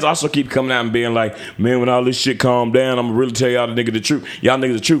Tory Lanez also keep coming out and being like, man, when all this shit calm down, I'm gonna really tell y'all the truth. Y'all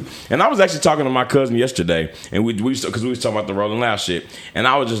niggas the truth. And I was actually talking to my cousin yesterday, and we was talking about the Rolling Loud shit, and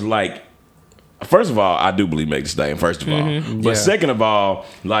I was just like, first of all, I do believe Meg Thee Stallion, first of all. But Yeah. second of all,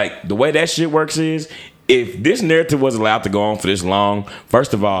 like the way that shit works is, if this narrative was allowed to go on for this long,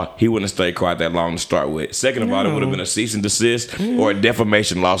 first of all, he wouldn't have stayed quiet that long to start with. Second of all, it would have been a cease and desist or a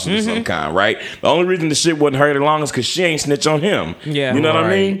defamation lawsuit of some kind, right? The only reason the shit wasn't heard long is because she ain't snitch on him. Yeah. You know what I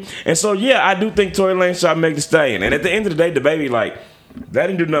Right. mean? And so, yeah, I do think Tory Lanez shot Meg Thee Stallion. And at the end of the day, the baby, like, that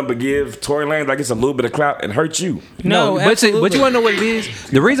didn't do nothing but give Tory Lanez, like, it's a little bit of clout and hurt you. No, but absolutely. you want to know what it is?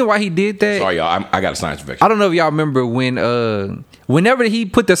 The reason why he did that. Sorry, y'all. I got a science infection. I don't know if y'all remember when whenever he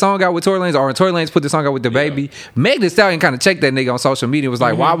put the song out with Tory Lanez or when Tory Lanez put the song out with the baby, Meg Thee Stallion kind of checked that nigga on social media and was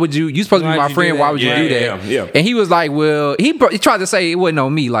like, why would you supposed to be Why'd my you do friend, that? why would you Yeah, do that? yeah. And he was like, well, he tried to say it wasn't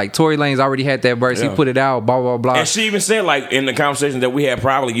on me, like Tory Lanez already had that verse, Yeah. he put it out, blah blah blah. And she even said, like, in the conversation that we had,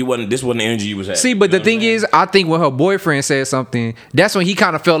 probably this wasn't the energy you was having. See, but You know the thing what I'm saying? is, I think when her boyfriend said something, that's when he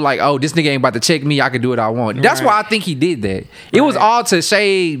kind of felt like, oh, this nigga ain't about to check me. I can do what I want. That's Right. why I think he did that. It was all to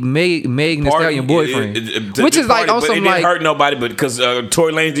shade Meg Thee Stallion boyfriend, which is like on but some it didn't like. hurt nobody, but because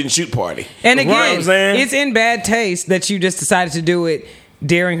Tory Lanez didn't shoot party. And You know what again, I'm saying? it's in bad taste that you just decided to do it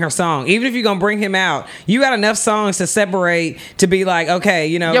during her song. Even if you're gonna bring him out, you got enough songs to separate to be like, okay,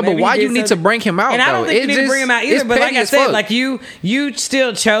 you know. Yeah, but maybe why he did you need to something- bring him out? And I don't though? think you need to just- bring him out either. it's But like petty I as said, fuck. like you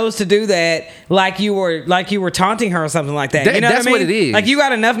still chose to do that, like you were taunting her or something like that. You know That's what I mean? what it is. Like you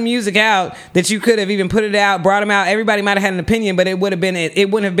got enough music out that you could have even put it out, brought him out. Everybody might have had an opinion, but it wouldn't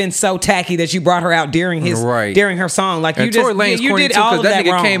have been so tacky that you brought her out during her song. Like And you just Tory Lanez you corny did too, all 'cause of that that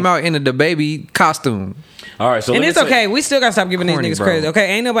nigga wrong. came out in the baby costume. All right, so And let me it's say- okay. We still gotta stop giving Corny, these niggas bro. credit. Okay,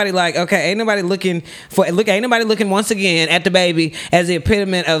 ain't nobody looking once again at the baby as the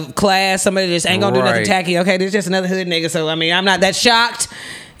epitome of class. Somebody just ain't gonna do nothing Right. tacky. Okay, this is just another hood nigga. So I mean, I'm not that shocked,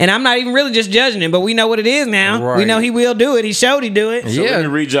 and I'm not even really just judging him. But we know what it is now. We Right. know he will do it. He showed he do it. So Yeah. let me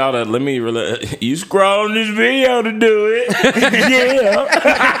read y'all that. You scroll on this video to do it. Yeah.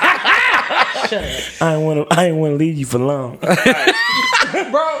 I ain't want to leave you for long.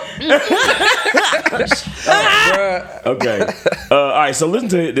 Okay. All right. So listen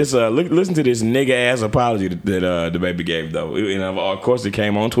to this. Listen to this nigga ass apology that the baby gave though. And of course, it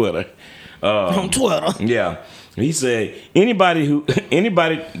came on Twitter. On Twitter. Yeah. He said, anybody,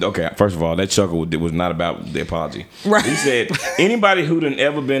 okay, first of all, that chuckle was not about the apology. Right. He said, anybody who done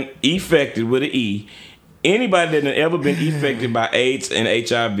ever been affected with an E, anybody that done ever been affected by AIDS and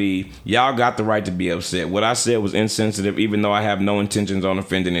HIV, y'all got the right to be upset. What I said was insensitive, even though I have no intentions on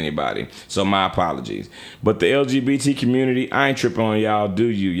offending anybody. So my apologies. But the LGBT community, I ain't tripping on y'all, do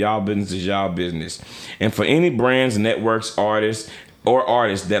you? Y'all business is y'all business. And for any brands, networks, artists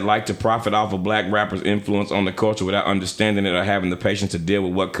that like to profit off of black rappers' influence on the culture without understanding it or having the patience to deal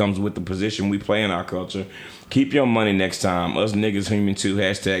with what comes with the position we play in our culture, keep your money next time. Us niggas human too.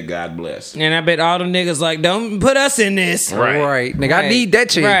 # God bless. And I bet all them niggas like, don't put us in this. Right. Nigga, I need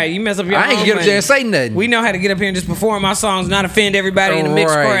that shit. Right, you mess up your I ain't own get up there and money. say nothing. We know how to get up here and just perform our songs, not offend everybody in the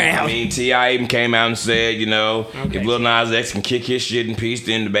mixed Right. crowd. I mean, T.I. even came out and said, if Lil Nas X can kick his shit in peace,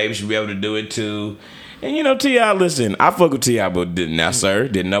 then the baby should be able to do it too. And T.I., listen, I fuck with T.I., but didn't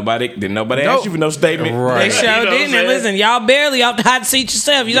nobody ask you for no statement? Right. They sure You know what I'm didn't. saying? And listen, y'all barely off the hot seat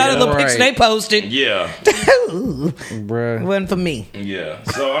yourself. You saw the little picture Right. they posted. Yeah. Bruh. Wasn't for me. Yeah.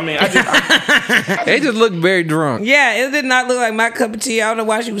 So, I mean, I just... They just look very drunk. Yeah, it did not look like my cup of tea. I don't know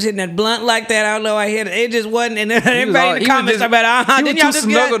why she was hitting that blunt like that. I don't know. I hit it. It just wasn't. And then everybody in the comments talking about, He was Then y'all too just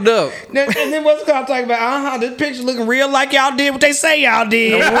get snuggled up. And then what's called talking about, this picture looking real like y'all did what they say y'all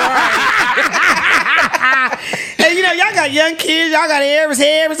did. And y'all got young kids, y'all got Harris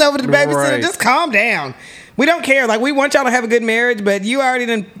over to the babysitter. Right. Just calm down. We don't care. Like, we want y'all to have a good marriage, but you already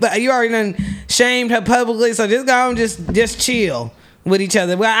done shamed her publicly, so just go on, just chill with each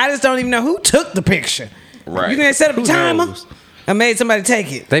other. Well, I just don't even know who took the picture. Right. You can set up a Who timer. knows? I made somebody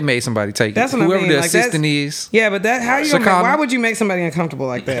take it. They made somebody take That's it. what Whoever I mean. the Like, assistant is. Yeah, but how you gonna Sakana. why would you make somebody uncomfortable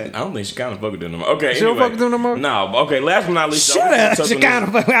like that? I don't think she kind of fuck with them no more. Okay, She don't anyway. fuck with them no more? No, okay, last but not least. Shut up. touch She on kind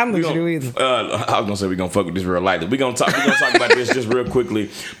of this. I'm We not gonna- you either. I was gonna say we're gonna fuck with this real lightly. We're gonna talk about this just real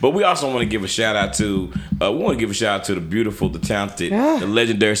quickly. But we also want to give a shout out to the beautiful, the talented, the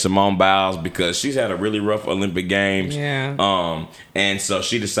legendary Simone Biles, because she's had a really rough Olympic Games. Yeah. And so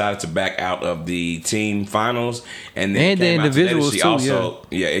she decided to back out of the team finals, and then And the individuals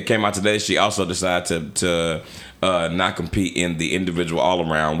it came out today. She also decided to not compete in the individual all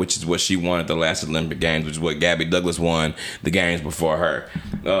around, which is what she won at the last Olympic Games, which is what Gabby Douglas won the games before her.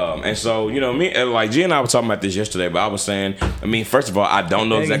 And so, G and I were talking about this yesterday, but I was saying, first of all, I don't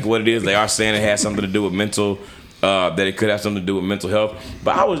know exactly what it is. They are saying it has something to do with mental. That it could have something to do with mental health.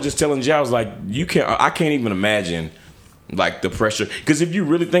 But I was just telling Jay, I was like, I can't even imagine like the pressure, because if you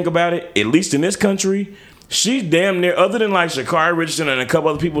really think about it, at least in this country, she's damn near, other than like Sha'Carri Richardson and a couple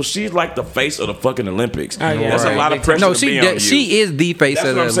other people, she's like the face of the fucking Olympics. Oh, yeah. That's a Right. lot of pressure No, to be on you. she is the face That's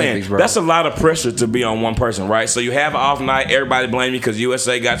of what the I'm saying. Olympics, bro. That's a lot of pressure to be on one person, right? So you have an off night, everybody blame you because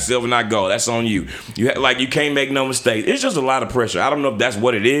USA got silver, not gold. That's on you. You can't make no mistakes. It's just a lot of pressure. I don't know if that's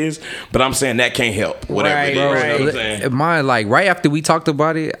what it is, but I'm saying that can't help. Whatever Right, it is. You know what I'm right. saying? Mine, like right after we talked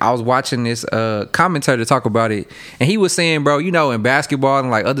about it, I was watching this commentator talk about it, and he was saying, bro, in basketball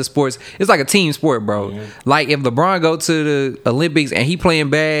and like other sports, it's like a team sport, bro. Mm-hmm. Like if LeBron go to the Olympics and he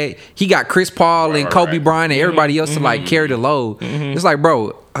playing bad, he got Chris Paul and Kobe Bryant and everybody else to like carry the load. It's like,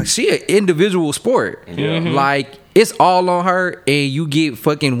 bro, she an individual sport. Like it's all on her, and you get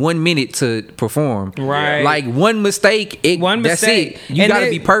fucking 1 minute to perform. Right. Like one mistake, that's it. You And got to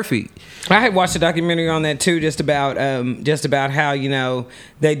be perfect. I had watched a documentary on that too, just about how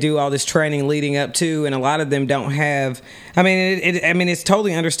they do all this training leading up to, and a lot of them don't have. It's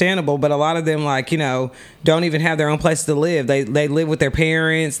totally understandable, but a lot of them don't even have their own place to live. They live with their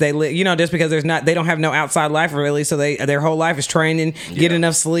parents. They live, just because they don't have no outside life really, so their whole life is training, getting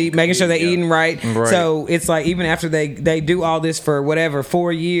enough sleep, making sure they're eating right. So it's like even after they do all this for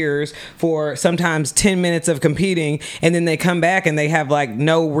 4 years, for sometimes 10 minutes of competing, and then they come back and they have like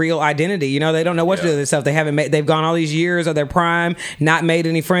no real identity. They don't know what to do with themselves. They've gone all these years of their prime, not made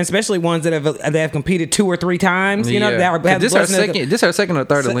any friends, especially ones that have competed 2 or 3 times. This her second or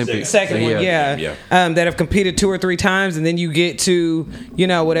third Olympics. Second one, that have competed 2 or 3 times, and then you get to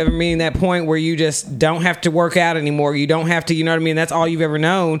that point where you just don't have to work out anymore. You don't have to, that's all you've ever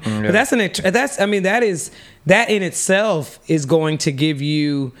known. But that in itself is going to give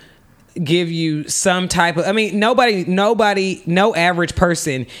you some type of, nobody, no average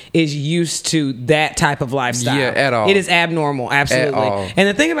person is used to that type of lifestyle. Yeah, at all. It is abnormal, absolutely. At all. And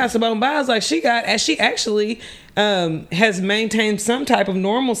the thing about Simone Biles, like she actually has maintained some type of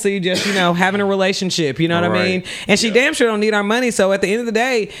normalcy, just having a relationship. You know what I mean? And she damn sure don't need our money. So at the end of the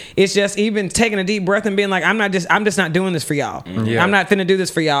day, it's just even taking a deep breath and being like, I'm just not doing this for y'all. Yeah. I'm not finna do this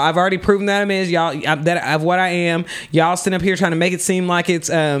for y'all. I've already proven that I'm y'all that of what I am. Y'all sitting up here trying to make it seem like it's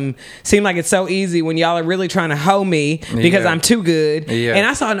so easy when y'all are really trying to hoe me because I'm too good. Yeah. And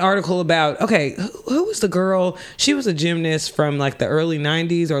I saw an article about who was the girl? She was a gymnast from like the early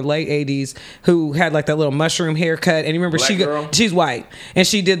 90s or late 80s who had like that little mushroom haircut. And you remember she's white and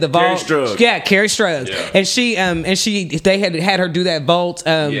she did the vault. Carrie Strug. Yeah, Carrie Strug. Yeah. And they had her do that vault.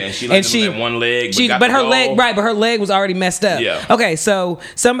 And she that one leg, but her leg was already messed up. Yeah. Okay, so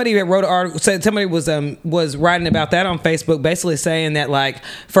somebody that wrote an article said somebody was writing about that on Facebook, basically saying that like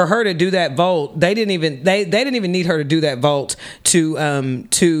for her to do that vault, they didn't even need her to do that vault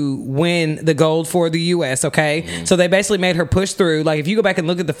to win the gold for the U.S. Okay, so they basically made her push through. Like if you go back and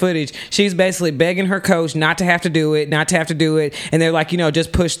look at the footage, she's basically begging her coach not to have to do it, and they're like,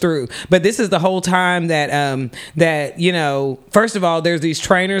 just push through. But this is the whole time that first of all, there's these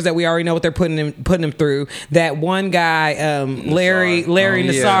trainers that we already know what they're putting them through. That one guy, Larry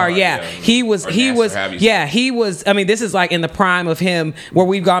Nassar, he was. I mean, this is like in the prime of him, where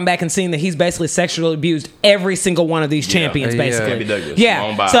we've gone back and seen that he's basically sexually abused every single one of these champions, basically.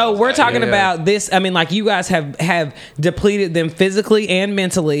 Yeah. So we're talking about this. I mean, like you guys have depleted them physically and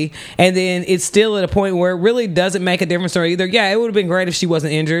mentally, and then it's still at a point where it really doesn't make a difference. Or either, it would have been great if she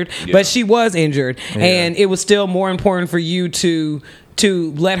wasn't injured, but she was injured, and it was still more important for you to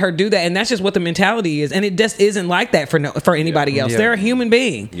let her do that, and that's just what the mentality is, and it just isn't like that for anybody else. They're a human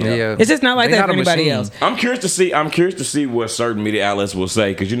being. It's just not like that for anybody else. I'm curious to see what certain media outlets will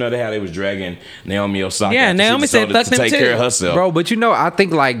say, because how they was dragging Naomi Osaka. Yeah, Naomi said fuck them to take too. care of herself, bro. But I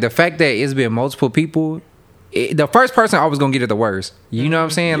think like the fact that it's been multiple people. The first person I was gonna get it the worst. You know what I'm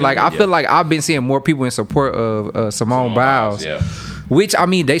saying? I feel like I've been seeing more people in support of Simone Biles. Which, I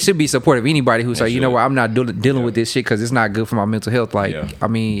mean, they should be supportive of anybody who's like, you know what, I'm not dealing with this shit because it's not good for my mental health. I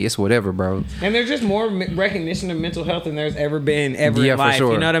mean, it's whatever, bro. And there's just more recognition of mental health than there's ever been in life. For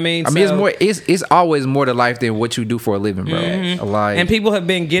sure. You know what I mean? I mean, it's always more to life than what you do for a living, bro. And people have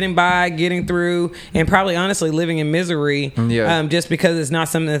been getting by, getting through, and probably honestly living in misery, just because it's not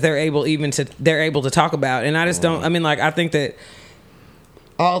something that they're able to talk about. And I just don't. I mean, I think that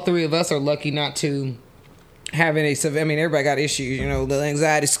all three of us are lucky not to have any. I mean, everybody got issues. The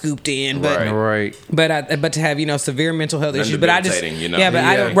anxiety scooped in, but but to have severe mental health issues. But I just but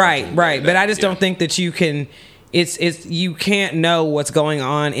I don't. Right. But I just don't think that you can. It's you can't know what's going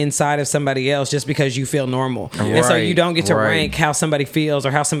on inside of somebody else just because you feel normal, and so you don't get to rank how somebody feels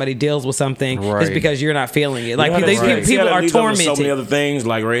or how somebody deals with something just because you're not feeling it. Like these people are tormented. So many other things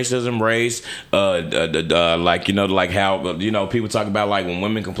like racism, race, like how people talk about like when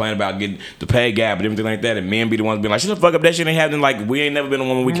women complain about getting the pay gap and everything like that, and men be the ones being like, shut the fuck up, that shit ain't happening. Like we ain't never been a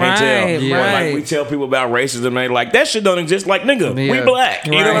woman, we can't tell. Or, like we tell people about racism, and they like that shit don't exist. Like nigga, we black.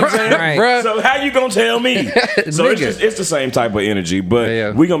 You know what I'm saying? So how you gonna tell me? So it's the same type of energy,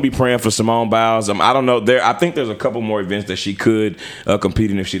 but we're gonna be praying for Simone Biles. I don't know. I think there's a couple more events that she could compete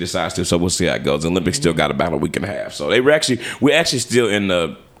in if she decides to. So we'll see how it goes. The Olympics still got about a week and a half, so we're actually still in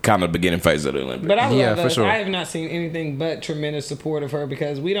the kind of beginning phase of the Olympics. But I love us. I have not seen anything but tremendous support of her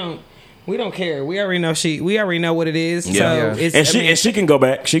because we don't care. We already know what it is. So and she can go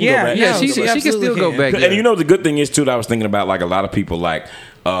back. She can go back. Yeah, she can still go back. And the good thing is too that I was thinking about like a lot of people like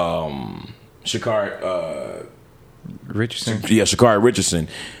Sha'Carri Richardson.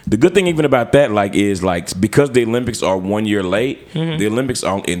 The good thing even about that is because the Olympics are 1 year late, the Olympics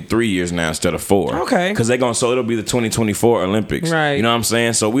are in 3 years now instead of 4. Okay. Because it'll be the 2024 Olympics. Right. You know what I'm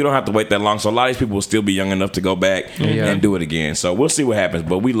saying? So we don't have to wait that long. So a lot of these people will still be young enough to go back and do it again. So we'll see what happens.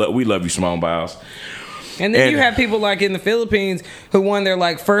 But we love you, Simone Biles. And then you have people like in the Philippines who won their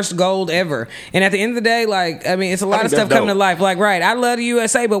first gold ever. And at the end of the day, it's a lot of stuff coming to life. I love the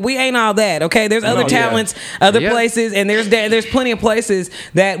USA, but we ain't all that. Okay, there's other talents, other places, and there's plenty of places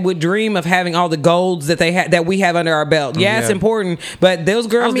that would dream of having all the golds that we have under our belt. Yeah, it's important, but those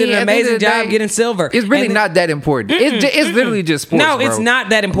girls did an amazing job getting silver. It's really not that important. It's literally just sports. No, it's not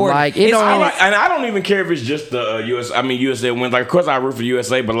that important. And I don't even care if it's just the US. I mean, USA wins. Of course, I root for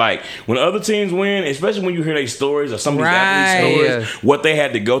USA, but when other teams win, especially when you hear their stories or some of these athletes' stories, what they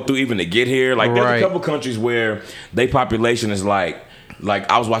had to go through even to get here. There's a couple countries where their population is like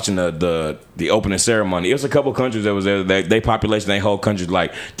I was watching the opening ceremony. It was a couple countries that was there. They population, their whole country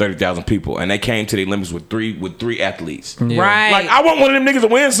like 30,000 people, and they came to the Olympics with three athletes. Yeah. Right. Like I want one of them niggas to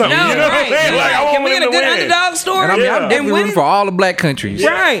win something. No, you know what I'm right. saying? Like I want Can we one get of a them to good win. underdog story? And I mean, Yeah. I'm definitely rooting for all the black countries.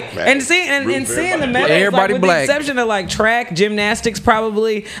 Right, Right. and seeing Rooting for seeing the everybody medals, black. Everybody like, with black. the exception of like track, gymnastics,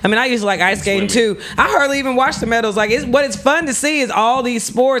 probably. I mean, I used to like ice skating too. I hardly even watch the medals. Like, what it's fun to see is all these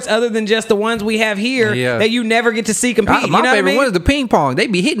sports, other than just the ones we have here, Yeah. that you never get to see compete. My you know what I favorite mean? one is the ping pong. They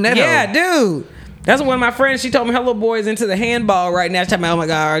be hitting that. Yeah, hoe. dude. That's one of my friends. She told me her little boy is into the handball right now. She's talking about, oh my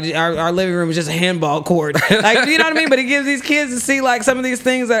god, our living room is just a handball court. Like, you know what I mean? But it gives these kids to see like some of these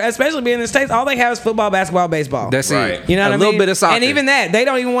things that, especially being in the States, all they have is football, basketball, baseball. That's Right. it. You know what a I little mean? bit of soccer. And even that, they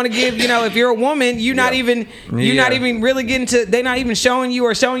don't even want to give, if you're a woman, you're not even really getting to, they're not even showing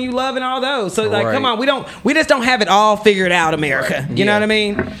you love and all those. So like, Right. come on, we just don't have it all figured out, America. You know Yeah. what I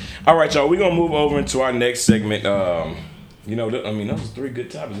mean? All right, y'all. We're gonna move over into our next segment. Those are three good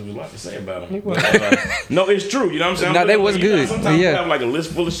topics. There was a lot to say about them. No, it's true. You know what I'm saying? No, they was good. Sometimes we Yeah. have like a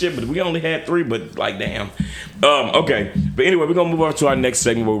list full of shit, but we only had three. But like, damn. Okay. But anyway, we're gonna move on to our next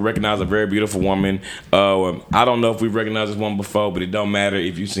segment where we recognize a very beautiful woman. I don't know if we've recognized this one before, but it don't matter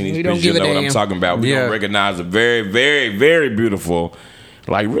if you've seen these We don't pictures. You give a know what I'm damn. talking about. We Yeah. gonna recognize a very, very, very beautiful.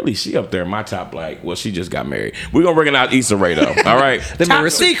 Like, really, she up there in my top. Like, well, she just got married. We're gonna recognize Issa Rae though. All right. Let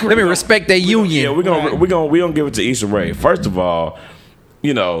me respect that union. Yeah, we're gonna give it to Issa Rae. First of all,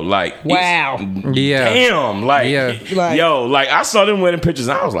 like Wow. Yeah. damn, like, Yeah. Like- I saw them wedding pictures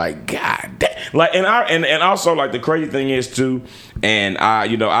and I was like, God damn. Like, and also like the crazy thing is too, and I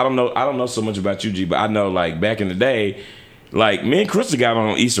don't know so much about you, G, but I know like back in the day, like me and Krista got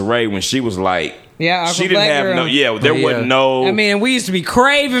on Issa Rae when she was like, Yeah, she Aqua didn't Black have Girl. there Yeah. wasn't no. I mean, we used to be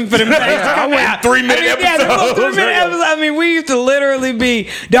craving for them things. I went 3-minute Yeah, the episodes. 3-minute episodes. I mean, we used to literally be,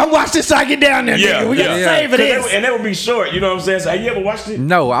 don't watch this till I get down there, Yeah, nigga. We gotta yeah. save for 'Cause this. and they would be short. You know what I'm saying? So, have you ever watched it?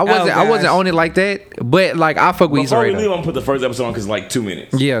 No, I wasn't. I wasn't gosh. on it like that. But like, I fuck with Issa Before Rae. we leave, though. I'm gonna put the first episode on because like 2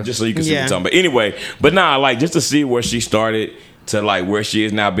 minutes. Yeah. Just so you can see Yeah. what I'm talking about. Anyway, but nah, like just to see where she started to like where she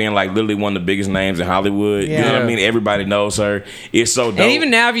is now, being like literally one of the biggest names in Hollywood. You know what I Yeah. mean? Everybody knows her. It's so dope. And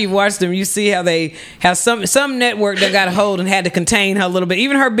even now, if you watch them, you see how they have some network that got a hold and had to contain her a little bit.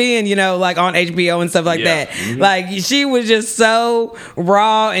 Even her being, like on HBO and stuff like Yeah. that. Mhm. Like she was just so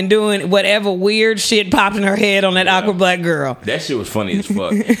raw and doing whatever weird shit popped in her head on that Aqua Black Girl. that shit was funny as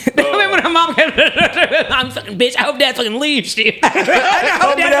fuck. Remember when her mom I'm fucking bitch. I hope that fucking leaves you. I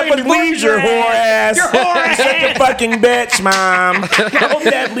Hope that fucking leaves your whore ass. Your whore ass. Such a fucking bitch, mom. Hope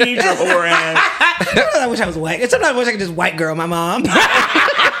that leaves your whore ass. Sometimes I wish I was white. Sometimes I wish I could just white girl my mom.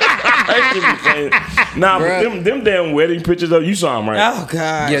 That shit be funny. Nah, but them damn wedding pictures though, you saw them, right? Oh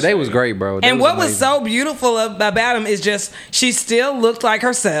god. Yeah, they was great, bro. They And what was amazing. so beautiful about him is just she still looked like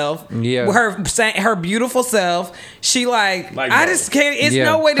herself. Yeah. her beautiful self. She like Like I Mo. just can't. It's Yeah.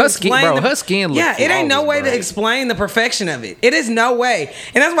 no way to Her skin- explain. bro, her skin Yeah, look it ain't no flawless, way bro. to explain the perfection of it. It is no way.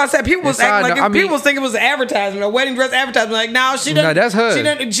 And that's why I said people was Inside, acting like I mean- people was thinking it was an advertisement, a wedding dress advertisement. Like, no, she done. No, that's her.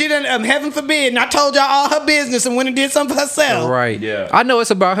 She done. Heaven forbid. And I told y'all all her business and went and did something for herself. Right. Yeah. I know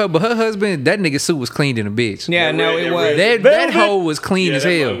it's about her, but her husband, that nigga suit was clean in a bitch. Yeah, no, it was. That hoe was clean as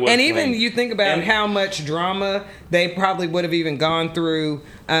hell. And even you think about how much drama they probably would have even gone through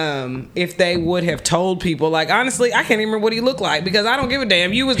if they would have told people. Like, honestly, I can't even remember what he looked like because I don't give a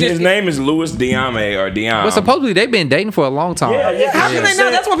damn. You was just His name is Louis Diame or Dion. But supposedly they've been dating for a long time. Yeah. How can they know?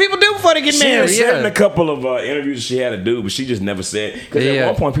 That's what people do before they get She married. had said Yeah. in a couple of interviews she had to do, but she just never said. Because Yeah. at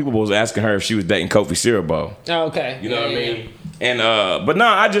one point people was asking her if she was dating Kofi Siriboe. Oh, okay. You know what I mean? And but no,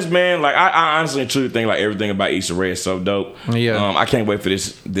 I just I honestly and truly think like everything about Issa Rae is so dope. Yeah. I can't wait for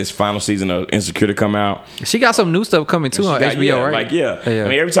this final season of Insecure to come out. She got some new stuff coming too She on got- HBO, yeah, right? Like yeah. I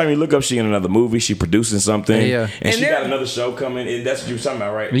mean, every time you look up, she in another movie. She producing something. Yeah. and And she there- got another show coming. And that's what you were talking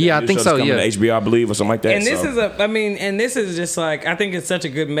about, right? Yeah, I That new think show so, that's coming yeah. to HBO, I believe, or something like that. And this so. is and this is just like, I think it's such a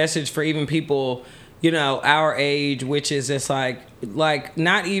good message for even people, our age, which is just like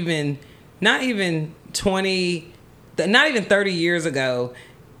not even 20, not even 30 years ago,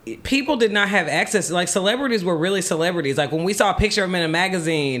 people did not have access. Like, celebrities were really celebrities. Like, when we saw a picture of them in a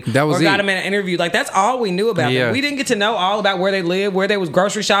magazine That was or got it. them in an interview, like, that's all we knew about Yeah. them. We didn't get to know all about where they lived, where they was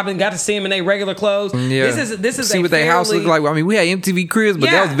grocery shopping, got to see them in their regular clothes. Yeah. This is see a what their house looked fairly- like. I mean, we had MTV cribs,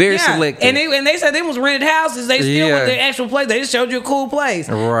 but that was very selective. And they said they was rented houses. They still Yeah. went their actual place. They just showed you a cool place.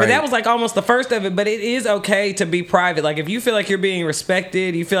 Right. But that was like almost the first of it. But it is okay to be private. Like, if you feel like you're being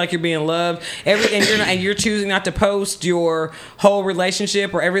respected, you feel like you're being loved, and you're choosing not to post your whole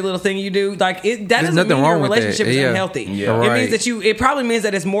relationship or every little thing you do, like that doesn't nothing mean your wrong with that. relationship is Yeah. unhealthy. Yeah. It Right. means that it probably means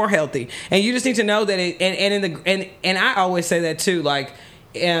that it's more healthy. And you just need to know that it and I always say that too, like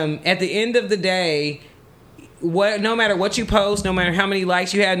at the end of the day, no matter what you post, no matter how many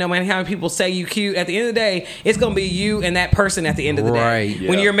likes you have, no matter how many people say you cute, at the end of the day, it's gonna be you and that person at the end of the day. Right. Yeah.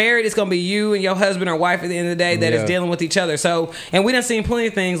 When you're married, it's gonna be you and your husband or wife at the end of the day that is Yeah. dealing with each other. So, and we done seen plenty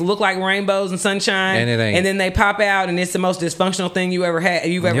of things look like rainbows and sunshine, And it ain't. and then they pop out, and it's the most dysfunctional thing you've ever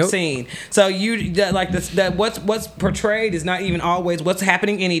Yep. seen. So what's portrayed is not even always what's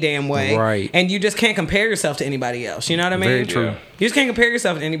happening any damn way, Right. And you just can't compare yourself to anybody else. You know what I mean? Very true. Yeah. You just can't compare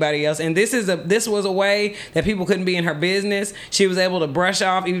yourself to anybody else. And this was a way that people couldn't be in her business. She was able to brush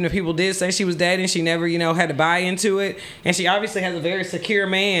off, even if people did say she was dating, she never, had to buy into it. And she obviously has a very secure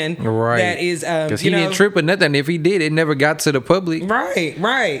man Right. that is, Because he didn't trip or nothing. If he did, it never got to the public.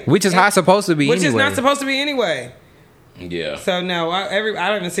 Right. Which is how it's supposed to be Which is anyway. not supposed to be anyway. Yeah. So no, I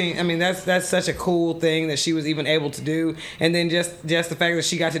haven't seen. I mean, that's such a cool thing that she was even able to do, and then just the fact that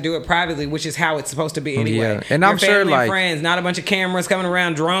she got to do it privately, which is how it's supposed to be anyway. Yeah. And Your I'm sure, family and like- friends, not a bunch of cameras coming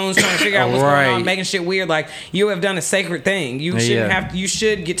around, drones trying to figure out what's Right. going on, making shit weird. Like, you have done a sacred thing. You shouldn't Yeah. have. You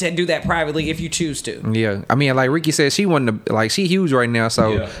should get to do that privately if you choose to. Yeah, I mean, like Ricky said, she wanted to, like, she huge right now,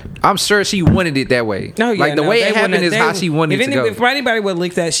 so Yeah. I'm sure she wanted it that way. No, yeah, like the no, way they it happened wouldn't- is how she wanted it to go. If anybody would have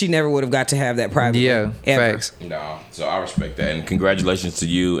leaked that, she never would have got to have that privately. Yeah, ever. facts. No, so I respect that, and congratulations to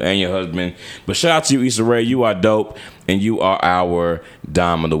you and your husband. But shout out to you, Issa Rae. You are dope, and you are our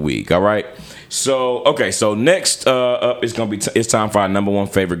Dime of the Week. All right. So so next up is gonna be it's time for our number one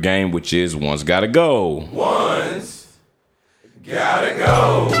favorite game, which is One's Gotta Go. One's Gotta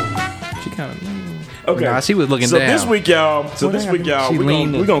Go. She kind of. Okay. Nah, she was looking so down. This week, y'all. She we're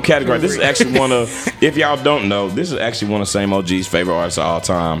gonna categorize. This is actually one of, if y'all don't know, this is actually one of Same OG's favorite artists of all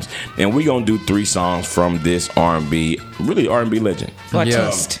times, and we're gonna do 3 songs from this R&B legend.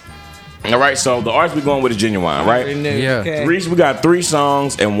 Artist. All right, so the artist we're going with is Genuine, right? Yeah. Okay. We got 3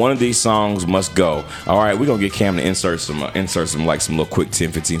 songs, and one of these songs must go. All right, we're gonna get Cam to insert some like some little quick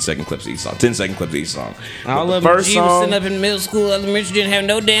 10-15 second clips of each song. 10 second clips of each song. All But of them. G was sitting up in middle school, elementary, didn't have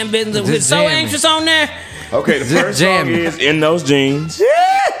no damn business. Just We're so jamming. anxious on there. okay, the first song jamming. is In Those Jeans.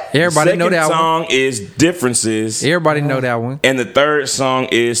 Everybody know Second that one. song is Differences. Everybody know that one. And the third song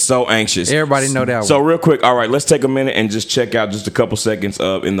is So Anxious. Everybody know that So one. real quick, all right, let's take a minute and just check out just a couple seconds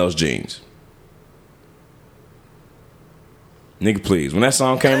of In Those Jeans. Nigga, please. When that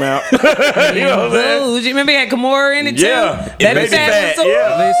song came out, you know what I'm saying? Ooh, you remember he had Kimura in it too? Yeah. That Baby is that. Fat,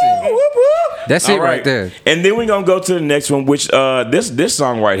 yeah. Listen, Whoop, whoop. that's All it right there. And then we're gonna go to the next one, which this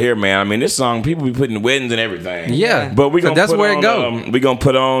song right here, man. I mean, this song people be putting weddings and everything. Yeah, But we 'cause gonna that's put where on, it go. We're gonna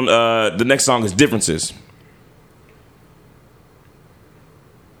put on the next song is Differences.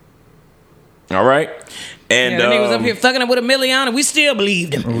 All right. And Yeah, that nigga was up here fucking up with $1,000,000. We still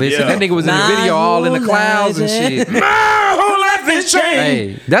believed him. Listen, Yeah. that nigga was in the My video all in the whole clouds and life, shit. my whole life has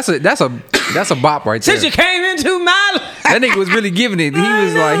changed. Hey, that's a bop right there. Since you came into my life. That nigga was really giving it. He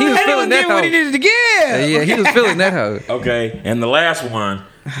was like, he was That nigga feeling that getting what he hoe. needed to give. Yeah, he was feeling that hoe. Okay. And the last one,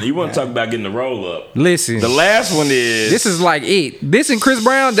 you want to talk about getting the roll up. Listen, The last one is this is like it. This and Chris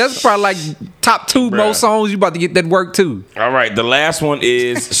Brown, that's probably like top 2 Bruh. most songs you about to get that work too. all right. The last one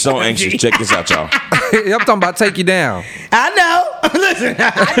is So Anxious. Check this out, y'all. I'm talking about Take You Down. I know. Listen,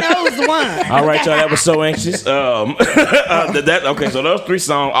 I know it's the one. All right, y'all. That was So Anxious. Okay, so those 3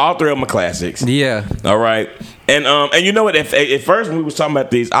 songs, all 3 of them are classics. Yeah. All right, and you know what? At first when we was talking about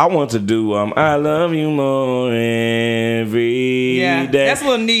these, I wanted to do I Love You More Every Yeah, Day. that's a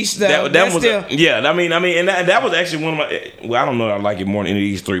little niche though. That That's was still. yeah. I mean, and that was actually one of my. Well, I don't know. If I like it more than any of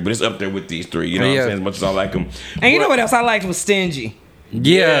these 3, but it's up there with these 3. You know what Yeah. I'm saying? As much as I like them. And you know what else I liked was Stingy.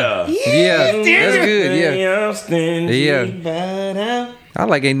 Yeah. Yeah. That's good. Yeah. Stingy. Yeah. But I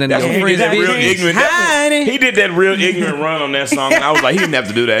like Ain't Nothing That's Your when he Friends did that Beat real Me. ignorant. Hiding. He did that real ignorant run on that song, and I was like, he didn't have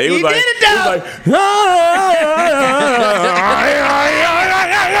to do that. He was He like, did it, though. He was like,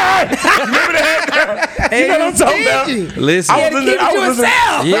 remember that? You know what I'm talking about? Listen. I was listening. keep it to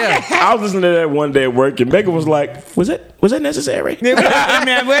himself. Yeah. I was listening to that one day at work, and Megan was like, "Was that necessary?" Man, wait a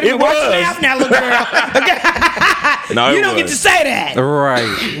minute. It Watch was. your mouth now, little girl. No, it You don't was. get to say that.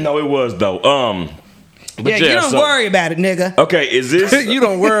 Right. No, it was though. But Yeah, you don't so- worry about it, nigga. Okay, is this? You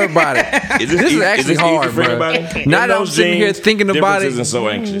don't worry about it. Is This is actually hard, easy for bro. anybody? Now In that I'm Those sitting here Jeans, thinking about Differences it, and So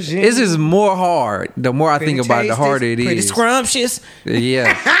Anxious. This is more hard. The more I think about it, the harder it Pretty is. scrumptious.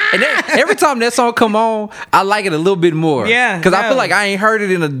 Yeah. And then, every time that song come on, I like it a little bit more. Yeah, Because I no. feel like I ain't heard it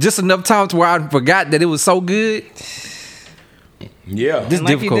in just enough time to where I forgot that it was so good. Yeah. This Like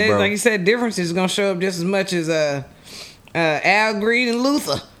difficult, bro. like you said, differences is gonna show up just as much as Al Green and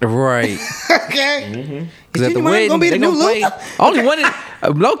Luther. Right. Okay. Because at the Genuine wedding, gonna be the they new gonna play. Luther? Only one,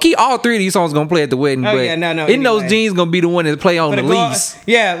 low key, all 3 of these songs gonna play at the wedding. Oh, but yeah, no, In Those anyway. Jeans gonna be the one that play on the least.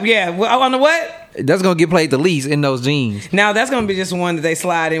 Yeah. Well, on the what? That's gonna get played the least in those jeans. Now that's gonna be just one that they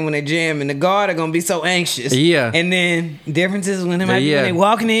slide in when they jam, and the guard are gonna be so anxious. Yeah. And then differences when they might be Yeah. when they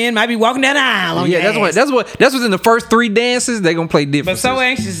walking in, might be walking down the aisle. On Yeah, your ass. that's what's in the first 3 dances. They gonna play But different. so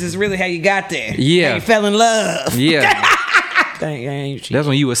anxious is really how you got there. Yeah. How you fell in love. Yeah, Dang, ain't you? that's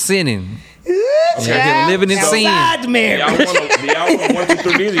when you were sinning. Child. here living in sin. Outside the marriage. Y'all want 1, 2,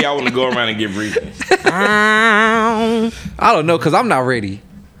 3 these, or y'all want to go around and give reasons? I don't know, cause I'm not ready.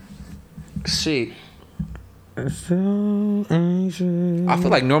 Shit. I feel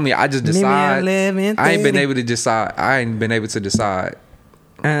like normally I just decide. I ain't been able to decide. I ain't been able to decide.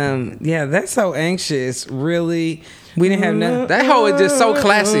 Yeah, that's so anxious. Really, we didn't have nothing. That hoe is just so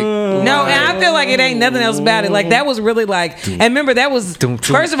classic. No, and I feel like it ain't nothing else about it. Like that was really like, and remember that was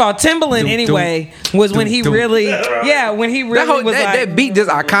first of all, Timbaland anyway was when he really, when he really was like that beat just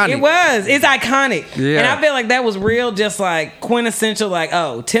iconic. It's iconic. Yeah. And I feel like that was real, just like quintessential. Like,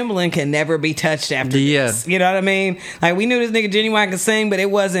 oh, Timbaland can never be touched after this. You know what I mean? Like we knew this nigga Genuine could sing, but it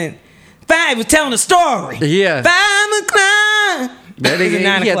wasn't. It was telling a story. Yeah. 5 o'clock. That It was nigga,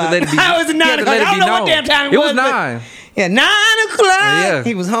 9 he had to o'clock. let it be. I was at 9 he had to o'clock. let it I be don't know what known. damn time it was but- 9. Yeah, 9 o'clock. Yeah.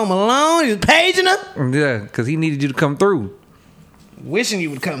 He was home alone. He was paging her, Yeah, because he needed you to come through. wishing you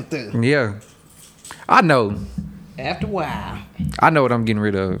would come through. Yeah. I know. After a while, I know what I'm getting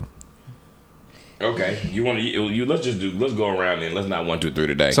rid of. Okay, you want to? Let's go around and let's not 1, 2, 3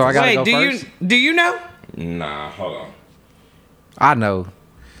 today. So I gotta wait. go Do first? you know? Nah, hold on. I know.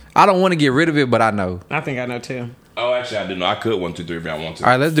 I don't want to get rid of it, but I know. I think I know too. Oh, actually, I didn't know. I could 1, 2, 3 if I want to.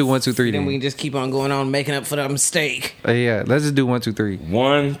 All right, let's do 1, 2, 3 Then then. we can just keep on going on, making up for the mistake. Yeah, let's just do 1, 2, 3.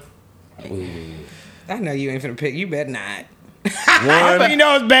 1, I know you ain't finna pick. You better not. 1, You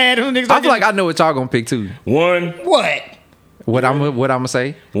know it's bad. I feel like I know what y'all gonna pick too. 1, What? What I'm gonna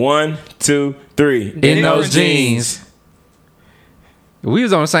say? 1, 2, 3. In those jeans. We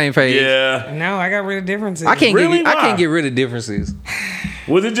was on the same page. Yeah. No, I got rid of differences. I can't Really? I Why? can't get rid of differences.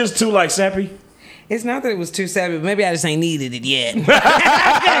 Was it just too like sappy? It's not that it was too savvy, but maybe I just ain't needed it yet.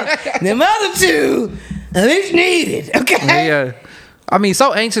 Them other two, at least needed. Okay. Yeah. I mean,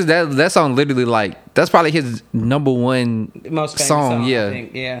 So Anxious, that song literally like that's probably his number one Most famous song. song. Yeah. I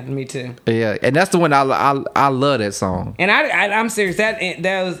think. Yeah, me too. Yeah. And that's the one I love that song. And I'm serious. That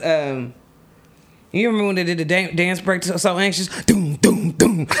was you remember when they did the dance break to So Anxious? Doom, doom,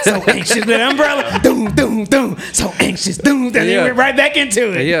 doom. So anxious with an umbrella. Doom, doom, doom. So anxious. Doom. Then they Yeah. went right back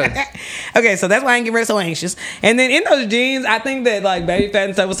into it. Yeah. Okay, so that's why I didn't get rid of So Anxious. And then in those jeans, I think that like Baby Fat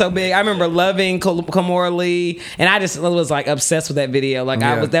and stuff was so big. I remember loving Kamora Lee, and I just was like obsessed with that video. Like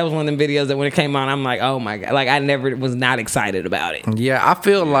Yeah. that was one of them videos that when it came on, I'm like, oh my god, like I never was not excited about it. Yeah, I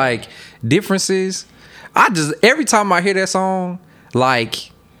feel like differences. Every time I hear that song, like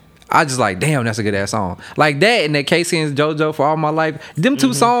I just like, damn, that's a good ass song. Like that and that Casey and JoJo For All My Life. Them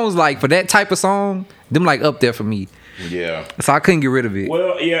two songs, like for that type of song, them like up there for me. Yeah. So I couldn't get rid of it.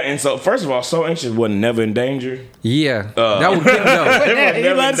 Well, yeah, and so first of all, So Anxious wasn't never in danger. Yeah, that was good though.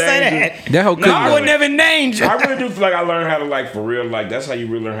 You love to say that. That whole No, couldn't I go. I would never in danger. I really do feel like I learned how to like for real, like that's how you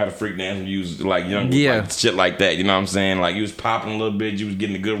really learn how to freak dance and use like young like, shit like that. You know what I'm saying? Like you was popping a little bit, you was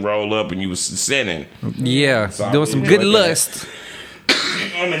getting a good roll up, and you was sitting. Yeah, So I doing some really good enjoyed that. lust.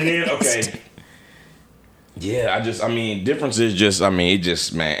 And then okay. Yeah, differences just, it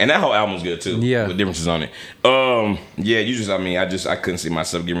just, man. And that whole album's good too. Yeah. With differences on it. Yeah, you just, I couldn't see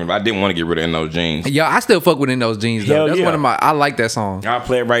myself getting rid of it. I didn't want to get rid of In Those Jeans. Yo, I still fuck with In Those Jeans though. Hell That's yeah. one of my. I like that song. I'll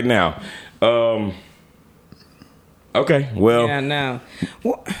play it right now. Okay, well, Yeah, no.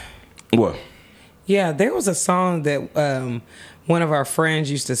 Well, what? yeah, there was a song that one of our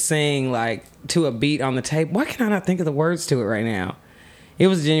friends used to sing like to a beat on the tape. Why can I not think of the words to it right now? It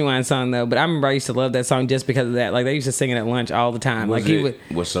was a Genuine song though, but I remember I used to love that song just because of that. Like they used to sing it at lunch all the time. Like he would.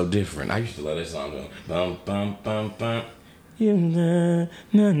 What's so different? I used to love that song though. Bum bum bum bum. It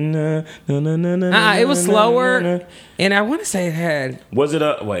was slower, and I want to say it had. Was it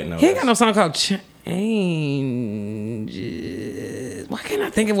a wait? No, He ain't got no song called Changes. Why can't I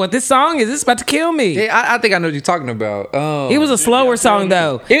think of what this song is? This is about to kill me. Yeah, I think I know what you're talking about. It was a slower song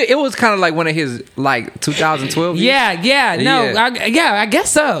though. It was kind of like one of his like 2012. Yeah, no, Yeah. I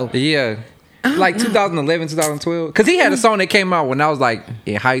guess so. Yeah. Like 2011, 2012. Because he had a song that came out when I was like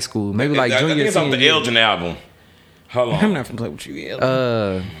in high school. Maybe like I think junior, it's off senior the year. Elgin album. Hold on. I'm not gonna play with you,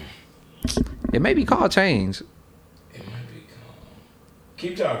 El. It may be called Change.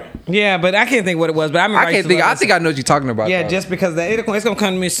 Keep talking. Yeah, but I can't think what it was. But I remember I can't think. I think I know what you're talking about. Yeah, though. just because it's gonna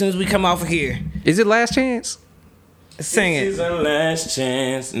come to me as soon as we come off of here. Is it Last Chance? Sing This it. is a last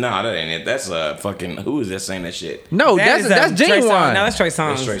chance. Nah, that ain't it. That's fucking. Who is that saying that shit? No, That that's is, Trey Songz. Genuine. No, that's Trey Songz.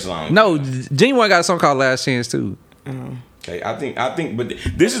 That's Trey Songz. No, Genuine got a song called Last Chance too. Hey, I think, but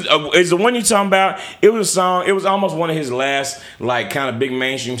this is the one you talking about. It was a song. It was almost one of his last, like, kind of big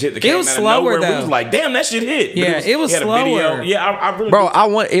mainstream hit that came was out slower, of nowhere. though. It was like, damn, that shit hit. But Yeah, it was he had a slower. video. Yeah, I really.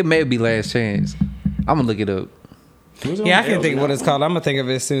 Bro, it may be Last Chance. I'm gonna look it up. Yeah, I can't think of what it's called. I'm gonna think of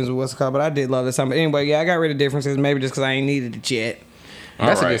it as soon as what's called. But I did love this song. But anyway, yeah, I got rid of differences. Maybe just because I ain't needed it yet.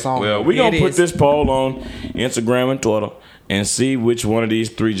 That's All a right. good song. Well, we're Yeah, going to it put is. this poll on Instagram and Twitter and see which one of these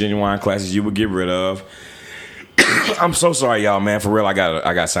 3 Genuine classes you would get rid of. I'm so sorry, y'all, man. For real, I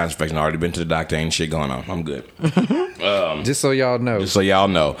got sinus infection. I already been to the doctor. Ain't shit going on. I'm good. Just so y'all know. Just so y'all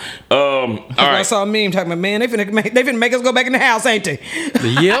know. All I right. saw a meme talking about, man, they finna make us go back in the house, ain't they?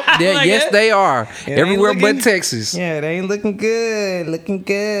 Yep. Like Yes, it. they are. It ain't Everywhere looking- but Texas. Yeah, they ain't looking good. Looking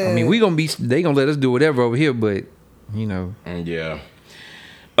good. I mean, they gonna let us do whatever over here, but you know. Yeah.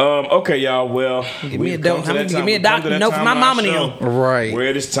 Okay, y'all. Well, Give me we've a dope. come to that Give time- me a we've come doctor to that note for time my on our mama show now. Right. Where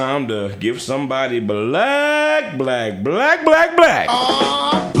it is time to give somebody black. I'm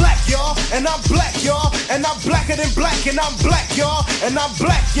black, y'all, and I'm black, y'all, and I'm blacker than black, and I'm black, y'all, and I'm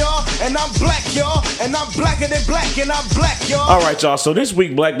black, y'all, and I'm black, y'all, and I'm blacker than black, and I'm black, y'all. All right, y'all. So this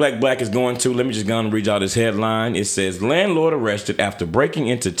week, Black is going to. Let me just go and read y'all this headline. It says, landlord arrested after breaking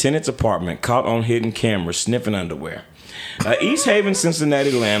into tenant's apartment, caught on hidden camera sniffing underwear. East Haven,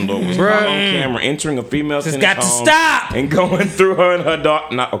 Cincinnati landlord was caught on camera entering a female tenant's got to home stop. and going through her and her daughter.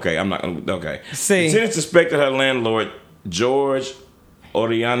 I'm not gonna. Okay. See. The tenant suspected her landlord, George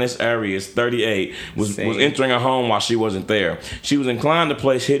Orianis Arias, 38, was entering her home while she wasn't there. She was inclined to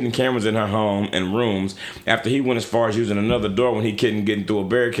place hidden cameras in her home and rooms. After he went as far as using another door when he couldn't get into a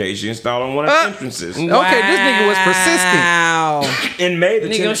barricade she installed on one of the entrances. Okay, this nigga was persistent. Wow. In May, the Nigga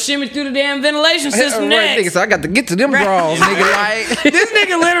gonna tenant, shimmy through the damn ventilation system Right, nigga, next. so I got to get to them draws, nigga. Like, This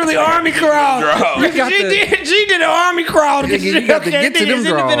nigga literally army crawled. you got to, She did an army crawl. Nigga, you got to get to them He's in the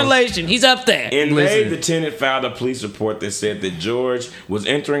drawers. ventilation. He's up there. in May, Listen. the tenant filed a police report that said that George was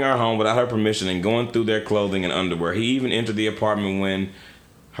entering her home without her permission and going through their clothing and underwear. He even entered the apartment when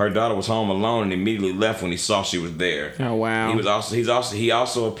her daughter was home alone and immediately left when he saw she was there. Oh, wow. He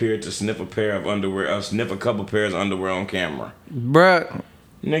also appeared to sniff a couple pairs of underwear on camera. bruh.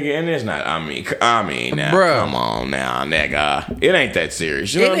 Nigga, and it's not. I mean, now, Bruh. come on now, nigga. It ain't that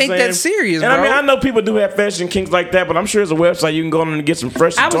serious. You know It what I'm ain't saying? that serious, and I bro. mean, I know people do have fashion kinks like that, but I'm sure there's a website you can go on and get some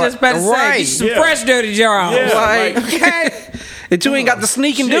fresh. I was just about to say, Right. get some Yeah. fresh dirty drawers. Yeah. Like, that you ain't got to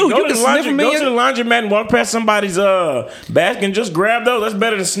sneak and do. You can sniff them Go to the in. laundromat and walk past somebody's basket and just grab those. That's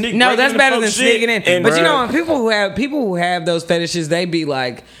better than sneak. No, right that's into better folks' than shit. sneaking in. And But you bruh, know, people who have those fetishes, they be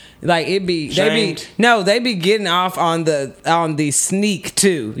like it be Shamed. they be getting off on the sneak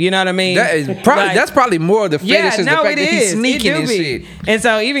too. You know what I mean? That is probably Like, that's probably more of the yeah, fetish is no, the fact it that he's is. sneaking It do and be. shit. And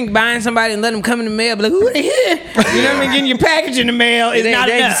so even buying somebody and letting them come in the mail, be like, who they here? You know what I mean? Getting your package in the mail is It ain't, not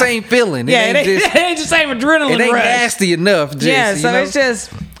it ain't enough. the same feeling. It Yeah, ain't just, it ain't the same adrenaline it ain't rush. nasty enough. Just, Yeah, you so know? it's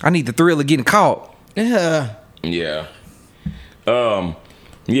just I need the thrill of getting caught. Yeah. he Yeah. well,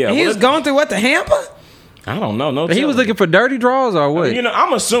 was going through what, the hamper? I don't know. No, He was looking for dirty draws or what? You know,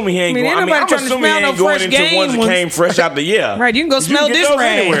 I'm assuming he ain't I mean, going. ain't nobody I'm trying to assuming he smell ain't no going fresh into game ones that ones. came fresh out the year. Right, you can go smell get this those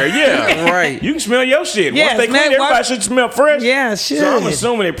rag. anywhere. Yeah, Right. You can smell your shit. Yeah, Once they smell clean, everybody what- should smell fresh. Yeah, So I'm should.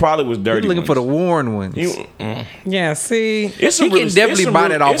 assuming it probably was dirty. He's looking for the worn ones. Yeah, see. It's some He can definitely buy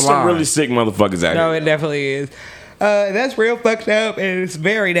that It's some offline. really sick motherfuckers out No, here. it definitely is. That's real fucked up, and it's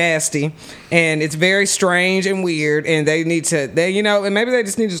very nasty, and it's very strange and weird. And they need to, and maybe they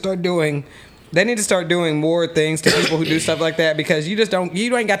just need to start doing. They need to start doing more things to people who do stuff like that, because you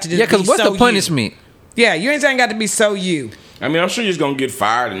ain't got to just. Yeah, because be what's so the punishment? Yeah, you ain't got to be so you. I mean, I'm sure you're just gonna get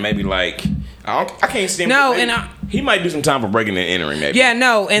fired and maybe like I can't see him. No, maybe- and he might do some time for breaking and entering. Maybe. Yeah,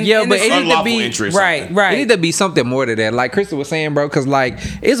 no, and Yeah, and but the- it need to unlawful be entry. Or right, something. right. It need to be something more to that. Like Crystal was saying, bro, because like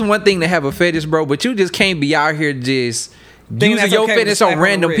it's one thing to have a fetish, bro, but you just can't be out here just Think using that's your okay with fetish slap on on the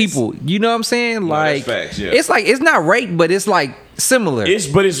random wrist. people. You know what I'm saying? Like that's facts, yeah. it's like it's not rape, but it's like similar. It's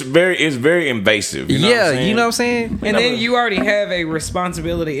very invasive. You know what I'm yeah, saying? you know what I'm saying? And then you already have a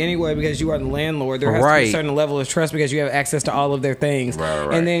responsibility anyway, because you are the landlord. There has to be Right. a certain level of trust because you have access to all of their things.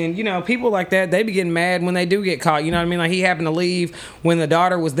 Right. And then, people like that, they be getting mad when they do get caught. You know what I mean? Like he happened to leave when the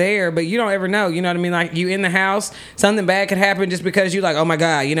daughter was there, but you don't ever know. You know what I mean? Like you in the house, something bad could happen just because you like, oh my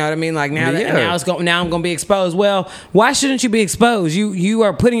God, you know what I mean? Like now Yeah. now I'm going to be exposed. Well, why shouldn't you be exposed? You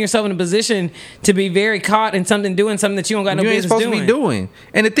are putting yourself in a position to be very caught in doing something that you don't got no you ain't business supposed doing. to be doing.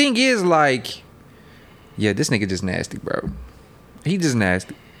 And the thing is, like, yeah, this nigga just nasty, bro. He just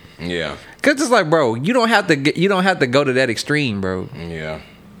nasty. Yeah. Cause it's like, bro, you don't have to go to that extreme, bro. Yeah.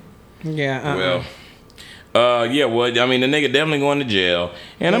 Yeah. Yeah, well, I mean, the nigga definitely going to jail.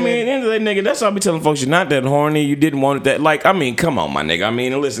 And I mean, at the end of the day, nigga, that's all I be telling folks. You're not that horny. You didn't want it that. Like, I mean, come on, my nigga. I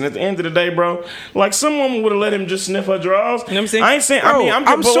mean, listen, at the end of the day, bro, like, some woman would have let him just sniff her drawers. You know what I'm saying? I ain't saying, Bro, I'm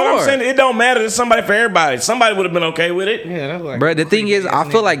I'm but what I'm sure. saying, it don't matter. There's somebody for everybody. Somebody would have been okay with it. Yeah, that's like Bro, the thing is, I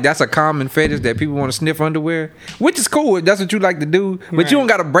feel like that's a common fetish that people want to sniff underwear, which is cool if that's what you like to do. But Right. you don't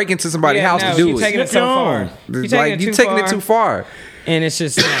got to break into somebody's house to you're do taking it. it so far. It's like you taking it too far. And it's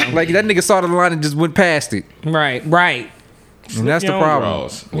just Like that nigga saw the line and just went past it, right. and that's the Your own problem.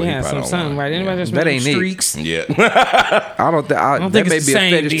 drawers. Well, Yeah, you probably don't something want right. it. Anybody just That make ain't it. streaks? Yeah. I don't think don't that think may it's be the a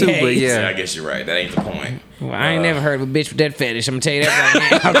same fetish too, but behavior. Yeah, I yeah. guess you're right. That ain't the point. Well, I ain't never heard of a bitch with that fetish. I'm gonna tell you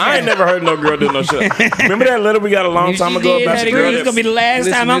that right now. I ain't never heard no girl do no shit. Remember that letter we got a long If time she ago did, about that the girl, girl? it's gonna be the last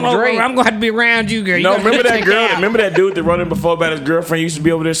Listen time to I'm over. Drake. I'm gonna have to be around you, girl. You No, gonna remember that check girl? out. Remember that dude that wrote in before about his girlfriend used to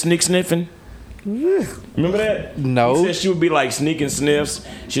be over there sneak sniffing? Remember that? No. He said she would be like sneaking sniffs.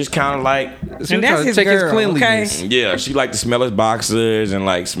 She's kind of like, She was And that's trying to his check girl, his cleanliness. yeah, she liked to smell his boxers and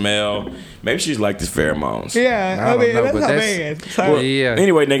like smell. Maybe she's like his pheromones. Yeah, I don't know, but Well, yeah.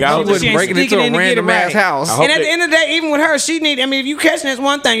 Anyway, nigga, I She was wasn't She ain't breaking into sneaking a in to get random it ass right. house. I hope And at that- the end of the day, even with her, she need. I mean, if you catching, that's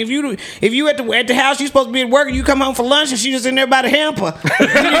one thing. If you at the house, you supposed to be at work, and you come home for lunch, and she just in there by the hamper. You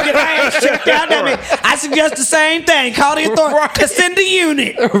need to get her ass checked out. I mean, I suggest the same thing. Call the authority. Send the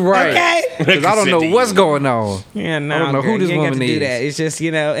unit. Right. Okay. Because I don't know what's going on. Yeah, no, I don't know girl, who this you ain't got woman to do is. that. It's just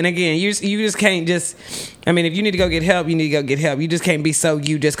and again, you just can't just. I mean, if you need to go get help, you need to go get help. You just can't be so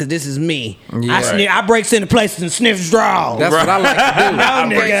you just because this is me. Yeah. I breaks into places and sniffs drawers. That's what I like to do. No, I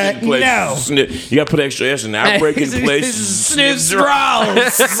break nigga, into places, no. snip. You got to put extra S in there. I break into places. Sniff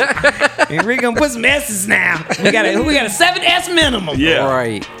drawers. And we're gonna put some S's now. We got a 7S minimum. Yeah.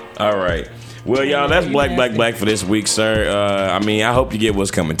 Right. All right. Well, y'all, that's Black for this week, sir. I mean, I hope you get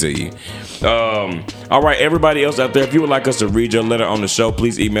what's coming to you. All right, everybody else out there, if you would like us to read your letter on the show,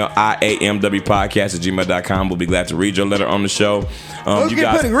 please email iamwpodcast@gmail.com. We'll be glad to read your letter on the show. You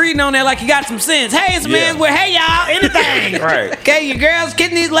can put a reading on there like you got some sense. Hey, it's a Yeah. man's word. Hey, y'all, anything. Right. Okay, your girl's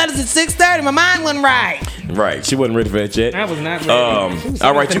getting these letters at 6:30. My mind wasn't right. Right, she wasn't ready for that yet. I was not ready.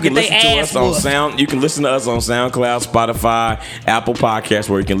 All right, you Get can they listen to ass us on whooped. Sound. You can listen to us on SoundCloud, Spotify, Apple Podcasts,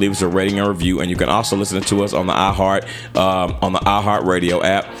 where you can leave us a rating and review, and you can also listen to us on the iHeart Radio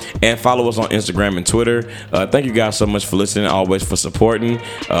app, and follow us on Instagram and Twitter. Thank you guys so much for listening, always for supporting.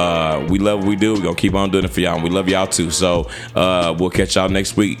 We love what we do. We're gonna keep on doing it for y'all, and we love y'all too. So we'll catch y'all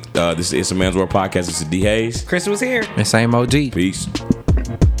next week. This is It's a Man's World Podcast. This is D Hayes. Chris was here. And same OG. Peace.